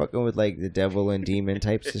start fucking with like the devil and demon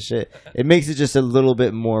types of shit, it makes it just a little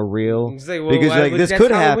bit more real. Like, well, because like this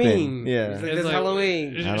could Halloween. happen. Yeah. It's like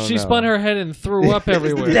Halloween. She spun her head and threw up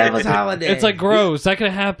everywhere. It's the devil's holiday. It's like gross. That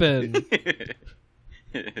could happen.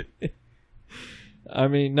 I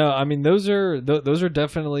mean, those are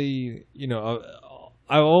definitely, you know,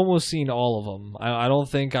 I've almost seen all of them. I don't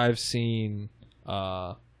think I've seen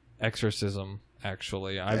Exorcism,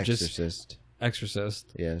 actually. Exorcist.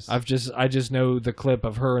 Yes. Yes. I just know the clip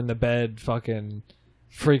of her in the bed fucking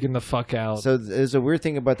freaking the fuck out. So there's a weird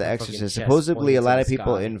thing about The Exorcist. Supposedly a lot of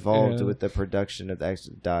people involved with the production of The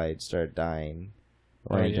Exorcist started dying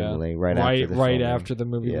randomly right after the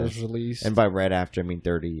movie was released. And by right after, I mean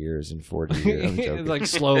 30 years and 40 years. I'm joking. Like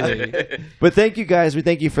slowly. But thank you guys. We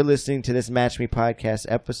thank you for listening to this Match Me podcast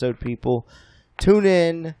episode, people. Tune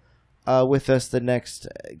in with us the next...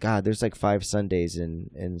 God, there's like 5 Sundays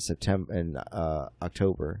in September and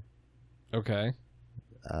October. Okay.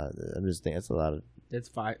 I'm just thinking that's a lot of... It's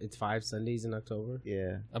 5 Sundays in October?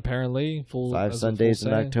 Yeah. Apparently. 5 Sundays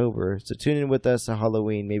in October. So tune in with us on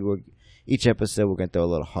Halloween. Maybe each episode we're gonna throw a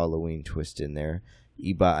little Halloween twist in there.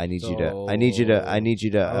 Ebot, I need you to.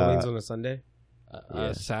 Halloween's on a Sunday.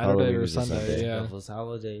 Saturday or Sunday. Yeah. Devil's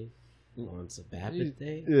holiday. On Sabbath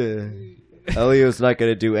day. Yeah. Elio's not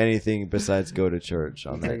gonna do anything besides go to church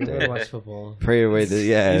on that day. Watch football. Pray away.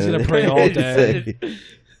 He's gonna pray all day.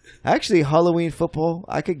 Actually, Halloween football,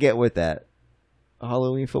 I could get with that.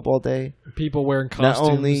 Halloween football day. People wearing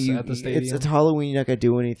costumes at the stadium. It's Halloween. You're not gonna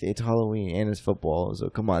do anything. It's Halloween and it's football. So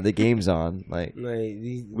come on, the game's on. Like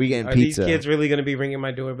we getting are pizza. Are these kids really gonna be ringing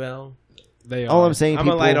my doorbell? They are. All I'm saying, I'm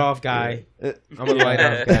a light off guy. I'm a light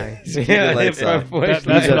off guy. Yeah, that's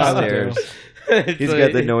upstairs. He's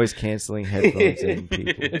got the noise canceling headphones in.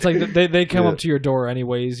 People. It's like they come up to your door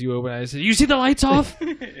anyways. You open it. I say, "You see the lights off?"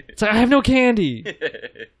 It's like I have no candy.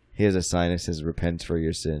 He has a sign that says "Repent for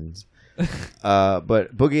your sins."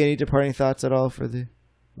 But Boogie, any departing thoughts at all for the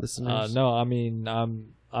listeners? No, I mean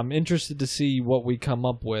I'm interested to see what we come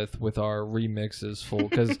up with our remixes full,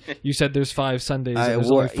 because you said there's 5 Sundays and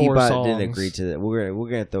there's only 4 songs. Didn't agree to that. We're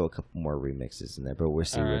gonna throw a couple more remixes in there, but we'll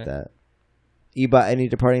see with that. Ebot, any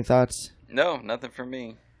departing thoughts? No, nothing for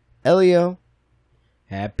me. Elio,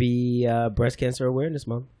 happy Breast Cancer Awareness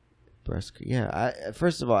Month.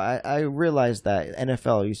 First of all, I realized that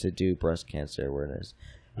NFL used to do breast cancer awareness.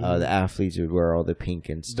 The athletes would wear all the pink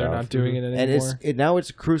and stuff. They're not doing it anymore. And now it's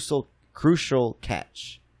a crucial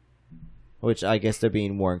catch, which I guess they're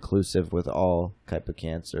being more inclusive with all type of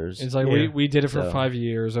cancers. It's like we did it for 5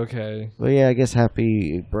 years. Okay. Well, yeah, I guess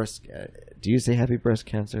happy breast. Do you say happy breast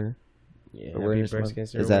cancer? Yeah, happy breast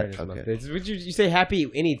cancer is awareness that month. okay? You say happy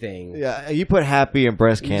anything? Yeah, you put happy and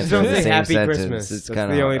breast cancer in the same happy sentence. Christmas. It's kind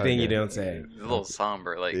of the only thing you don't say. It's a little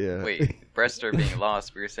somber. Like, wait, breasts are being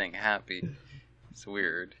lost, but you're saying happy. It's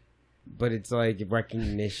weird. But it's like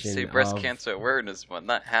recognition. Say breast cancer awareness month,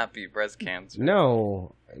 not happy breast cancer.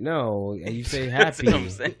 No, you say happy. That's what I'm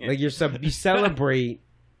saying. Like you celebrate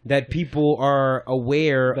that people are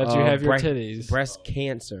aware that of you have your titties. Breast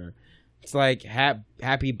cancer. It's like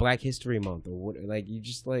happy Black History Month or what? Like you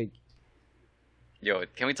just like. Yo,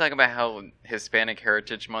 can we talk about how Hispanic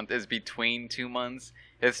Heritage Month is between 2 months?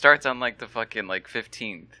 It starts on like the fucking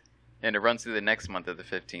 15th. And it runs through the next month of the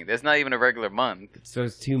 15th. It's not even a regular month. So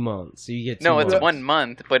it's 2 months. So you get 2 No, months. it's 1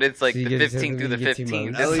 month, but it's like the 15th through the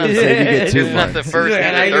 15th. It's not the first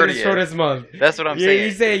and the 30th. The shortest month. That's what I'm saying. You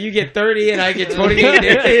say you get 30 and I get 28.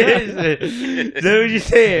 That's what you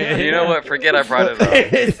saying. You know what? Forget I brought it up.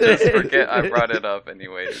 Just forget I brought it up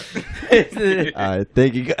anyways.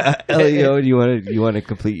 Thank you, Elio. Do you want to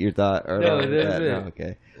complete your thought? Or no, that's it. No,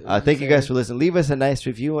 okay. Thank you guys for listening. Leave us a nice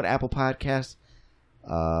review on Apple Podcasts.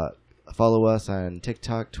 Follow us on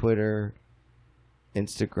TikTok, Twitter,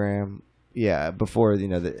 Instagram. Yeah, before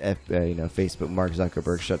Facebook, Mark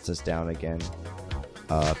Zuckerberg shuts us down again.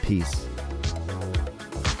 Peace.